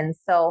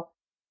citizens. So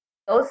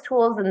those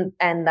tools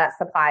and that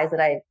supplies that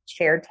I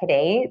shared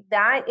today,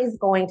 that is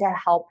going to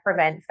help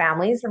prevent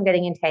families from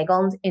getting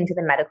entangled into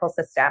the medical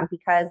system,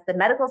 because the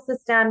medical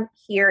system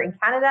here in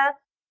Canada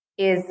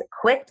is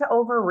quick to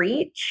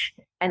overreach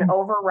and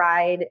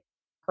override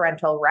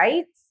parental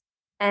rights,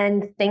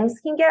 and things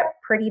can get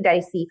pretty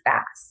dicey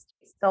fast.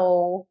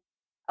 So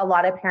a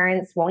lot of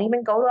parents won't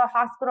even go to a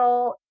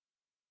hospital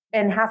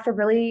and have to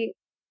really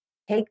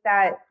take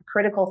that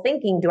critical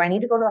thinking. Do I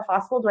need to go to the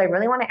hospital? Do I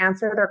really want to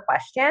answer their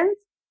questions?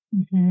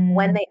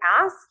 When they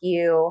ask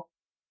you,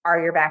 are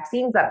your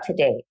vaccines up to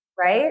date?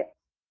 Right?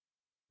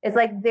 It's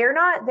like they're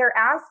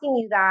asking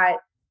you that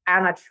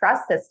on a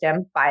trust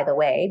system, by the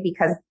way,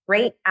 because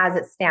right as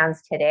it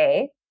stands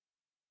today,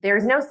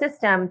 there's no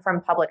system from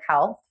public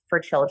health for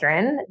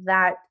children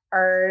that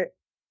are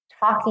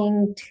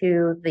talking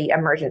to the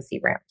emergency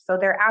room. So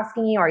they're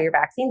asking you, are your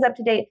vaccines up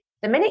to date?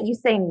 The minute you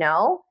say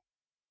no,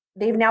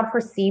 they've now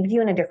perceived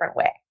you in a different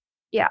way.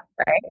 Yeah.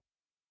 Right?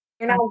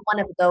 You're now one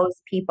of those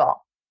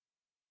people.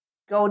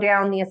 Go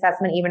down the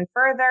assessment even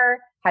further.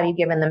 Have you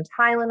given them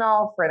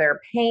Tylenol for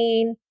their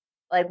pain?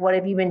 Like, what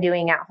have you been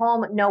doing at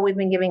home? No, we've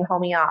been giving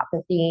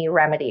homeopathy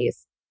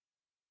remedies.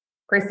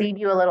 Perceive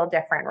you a little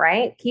different,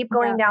 right? Keep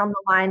going down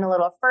the line a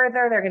little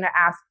further. They're going to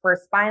ask for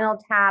spinal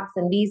taps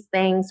and these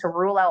things to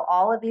rule out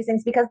all of these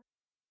things, because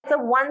it's a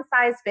one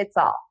size fits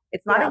all.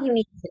 It's not a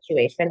unique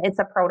situation. It's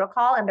a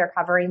protocol, and they're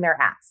covering their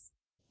ass.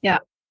 Yeah.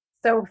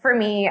 So for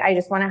me, I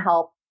just want to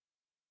help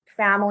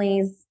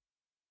families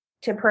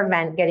to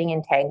prevent getting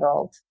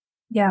entangled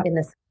in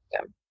the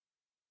system.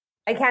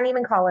 I can't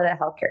even call it a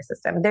healthcare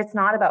system. It's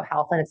not about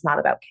health and it's not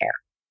about care.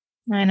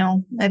 I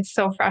know. It's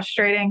so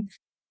frustrating.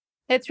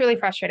 It's really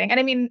frustrating.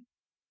 And I mean,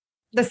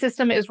 the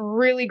system is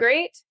really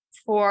great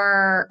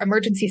for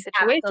emergency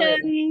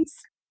situations,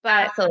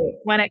 but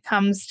when it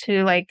comes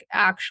to like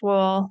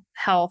actual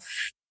health,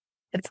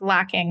 it's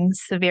lacking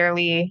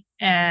severely.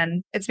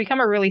 And it's become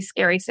a really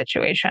scary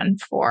situation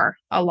for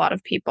a lot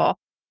of people.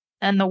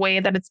 And the way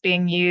that it's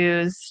being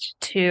used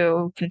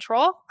to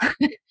control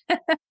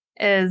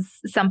is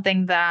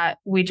something that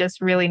we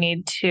just really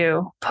need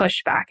to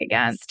push back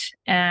against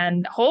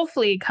and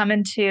hopefully come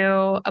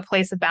into a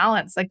place of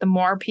balance. Like the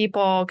more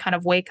people kind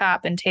of wake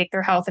up and take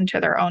their health into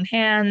their own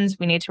hands,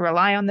 we need to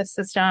rely on the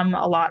system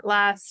a lot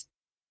less.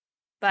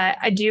 But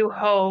I do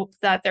hope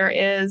that there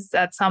is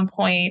at some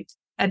point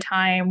a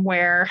time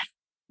where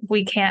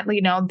we can't,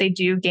 they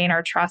do gain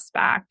our trust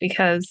back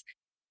because,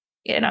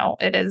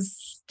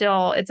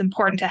 it's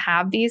important to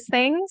have these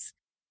things,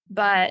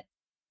 but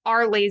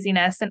our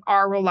laziness and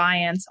our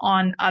reliance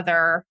on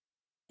other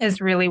is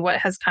really what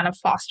has kind of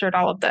fostered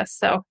all of this.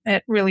 So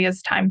it really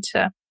is time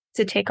to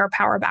take our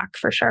power back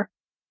for sure.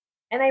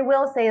 And I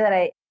will say that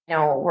I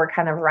know we're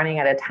kind of running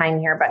out of time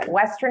here, but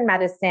Western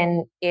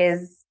medicine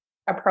is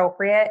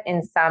appropriate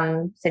in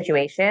some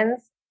situations.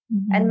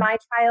 Mm-hmm. And my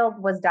child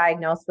was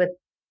diagnosed with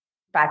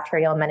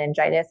bacterial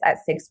meningitis at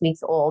 6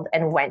 weeks old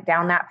and went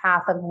down that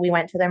path of, we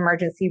went to the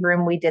emergency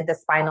room, we did the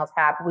spinal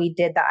tap, we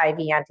did the IV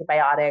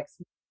antibiotics,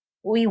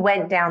 we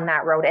went down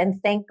that road. And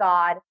thank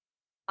God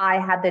I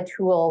had the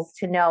tools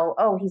to know,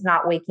 oh, he's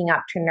not waking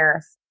up to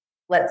nurse.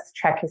 Let's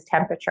check his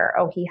temperature.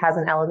 Oh, he has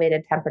an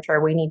elevated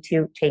temperature. We need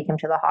to take him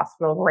to the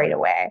hospital right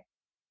away.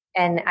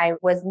 And I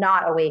was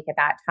not awake at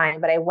that time,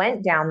 but I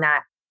went down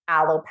that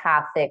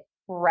allopathic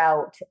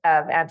route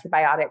of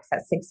antibiotics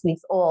at 6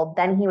 weeks old.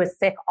 Then he was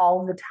sick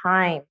all the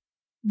time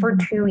for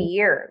 2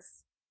 years.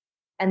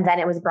 And then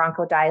it was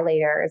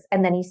bronchodilators.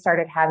 And then he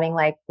started having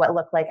like what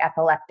looked like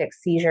epileptic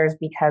seizures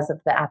because of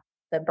the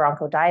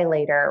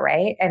bronchodilator,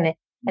 right? And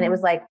it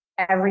was like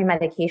every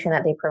medication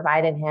that they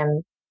provided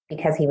him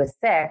because he was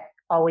sick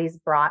always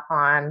brought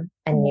on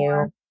a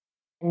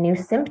new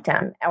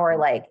symptom or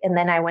like, and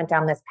then I went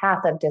down this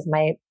path of, does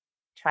my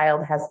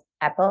child has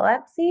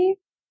epilepsy?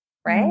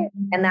 Right.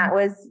 Mm-hmm. And that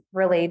was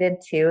related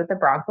to the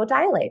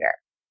bronchodilator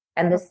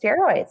and the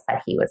steroids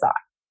that he was on.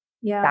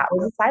 Yeah. That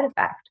was a side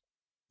effect.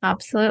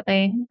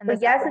 Absolutely. So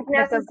yes, it's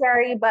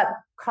necessary, but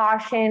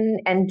caution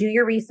and do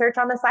your research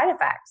on the side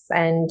effects.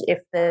 And if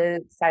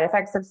the side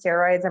effects of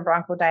steroids and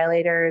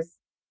bronchodilators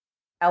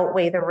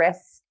outweigh the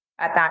risk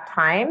at that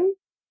time,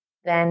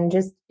 then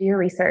just do your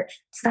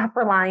research. Stop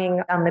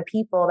relying on the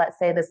people that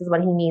say this is what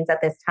he needs at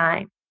this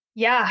time.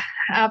 Yeah,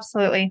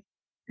 absolutely.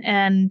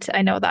 And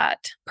I know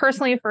that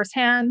personally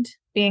firsthand,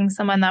 being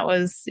someone that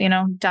was,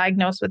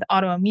 diagnosed with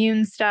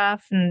autoimmune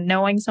stuff and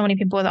knowing so many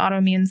people with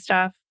autoimmune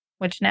stuff,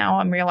 which now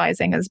I'm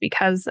realizing is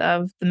because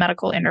of the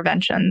medical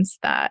interventions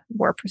that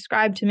were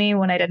prescribed to me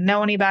when I didn't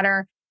know any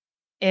better.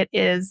 It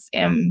is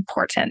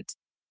important.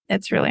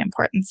 It's really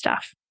important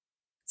stuff.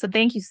 So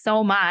thank you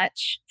so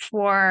much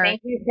for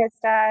Thank you,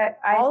 Krista.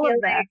 All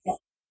of this.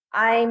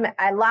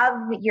 I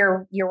love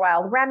your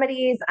wild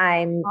remedies.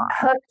 I'm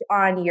hooked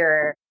on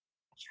your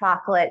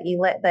chocolate,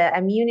 the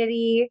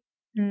immunity.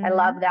 Mm-hmm. I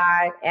love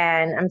that.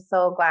 And I'm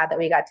so glad that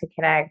we got to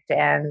connect,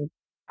 and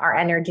our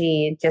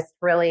energy just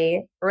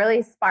really,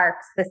 really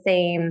sparks the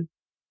same,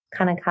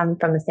 kind of come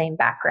from the same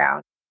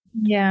background.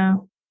 Yeah.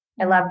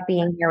 I loved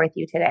being here with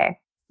you today.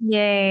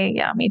 Yay.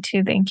 Yeah, me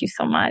too. Thank you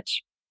so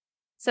much.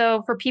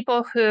 So for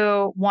people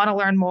who want to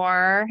learn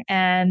more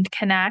and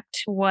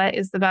connect, what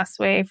is the best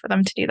way for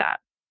them to do that?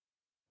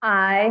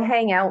 I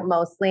hang out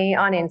mostly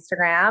on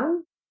Instagram,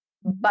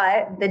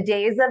 but the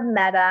days of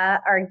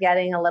Meta are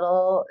getting a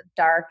little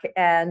dark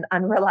and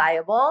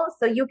unreliable.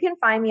 So you can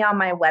find me on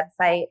my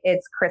website.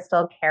 It's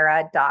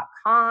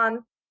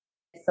crystalkara.com.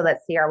 So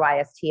that's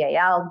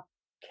CRYSTAL,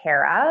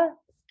 Kara,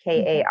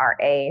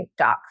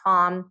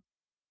 KARA.com.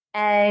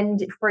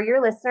 And for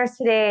your listeners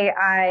today,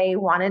 I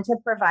wanted to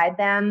provide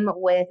them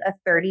with a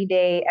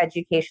 30-day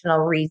educational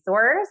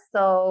resource.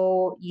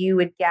 So you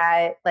would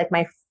get like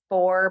my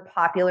 4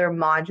 popular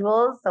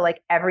modules. So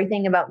like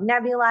everything about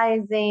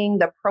nebulizing,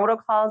 the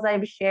protocols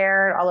I've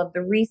shared, all of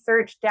the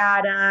research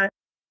data,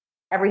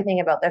 everything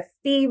about the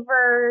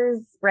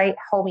fevers, right?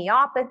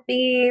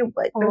 Homeopathy.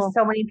 There's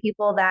so many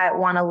people that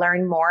want to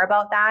learn more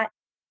about that.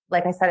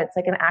 Like I said, it's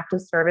like an active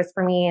service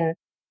for me, and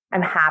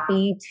I'm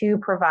happy to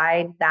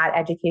provide that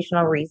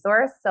educational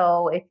resource.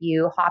 So if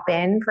you hop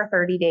in for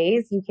 30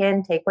 days, you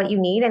can take what you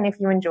need. And if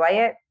you enjoy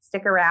it,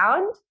 stick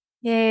around.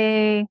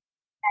 Yay.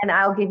 And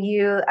I'll give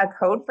you a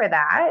code for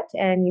that.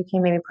 And you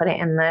can maybe put it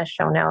in the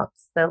show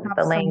notes, the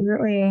link.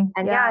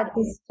 And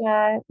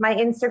my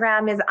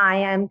Instagram is I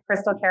am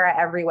Crystal Kara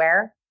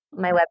everywhere.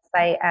 My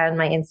website and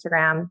my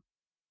Instagram.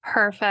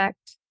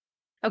 Perfect.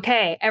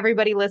 Okay,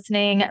 everybody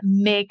listening,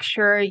 make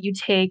sure you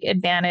take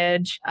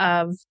advantage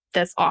of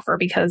this offer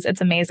because it's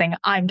amazing.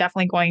 I'm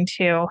definitely going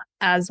to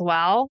as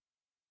well.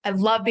 I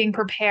love being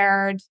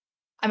prepared.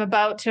 I'm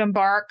about to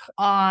embark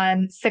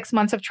on 6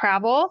 months of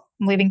travel.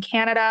 I'm leaving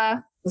Canada.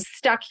 I was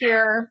stuck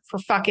here for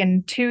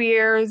fucking 2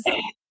 years.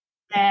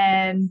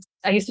 And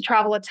I used to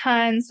travel a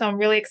ton, so I'm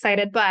really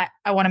excited, but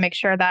I want to make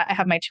sure that I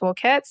have my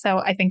toolkit. So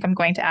I think I'm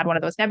going to add one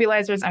of those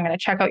nebulizers. I'm going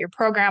to check out your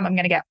program. I'm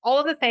going to get all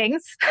of the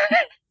things.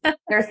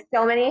 There's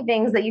so many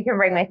things that you can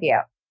bring with you.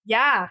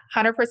 Yeah,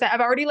 100%.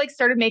 I've already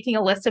started making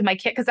a list of my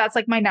kit because that's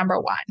my number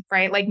one,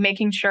 right? Like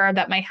making sure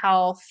that my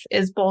health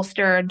is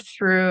bolstered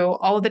through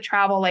all of the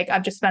travel.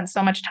 I've just spent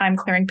so much time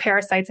clearing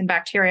parasites and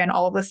bacteria and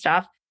all of this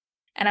stuff.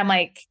 And I'm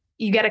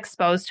you get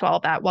exposed to all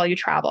of that while you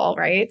travel,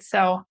 right?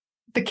 So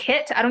the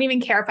kit, I don't even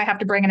care if I have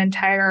to bring an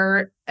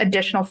entire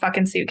additional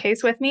fucking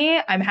suitcase with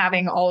me. I'm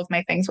having all of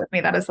my things with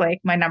me. That is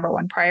my number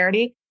one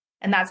priority.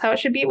 And that's how it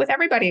should be with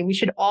everybody. We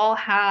should all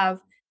have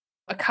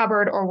a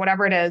cupboard or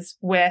whatever it is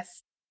with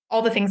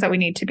all the things that we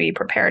need to be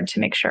prepared to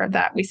make sure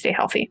that we stay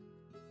healthy.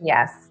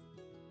 Yes.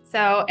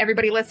 So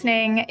everybody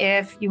listening,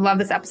 if you love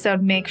this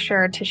episode, make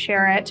sure to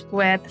share it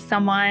with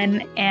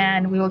someone,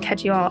 and we will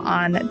catch you all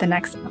on the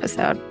next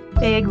episode.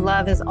 Big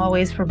love as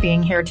always for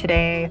being here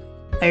today.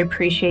 I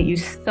appreciate you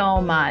so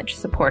much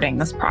supporting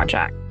this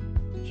project.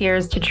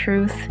 Here's to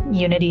truth,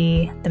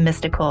 unity, the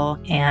mystical,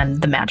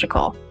 and the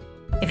magical.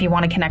 If you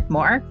want to connect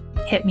more,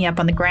 hit me up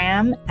on the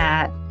gram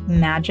at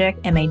magic,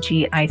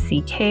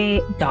 magick.maven.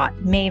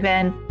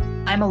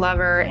 I'm a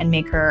lover and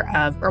maker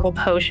of herbal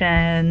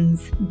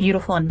potions,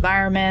 beautiful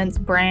environments,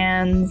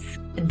 brands,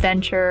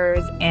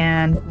 adventures,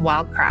 and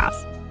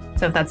wildcrafts.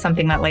 So if that's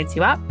something that lights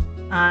you up,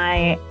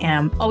 I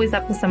am always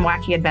up to some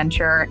wacky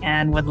adventure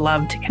and would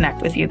love to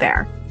connect with you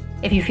there.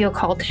 If you feel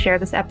called to share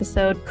this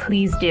episode,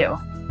 please do.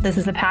 This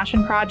is a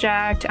passion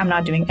project. I'm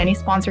not doing any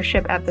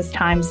sponsorship at this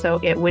time, so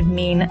it would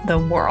mean the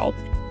world.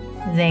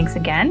 Thanks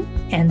again,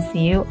 and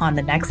see you on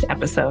the next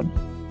episode.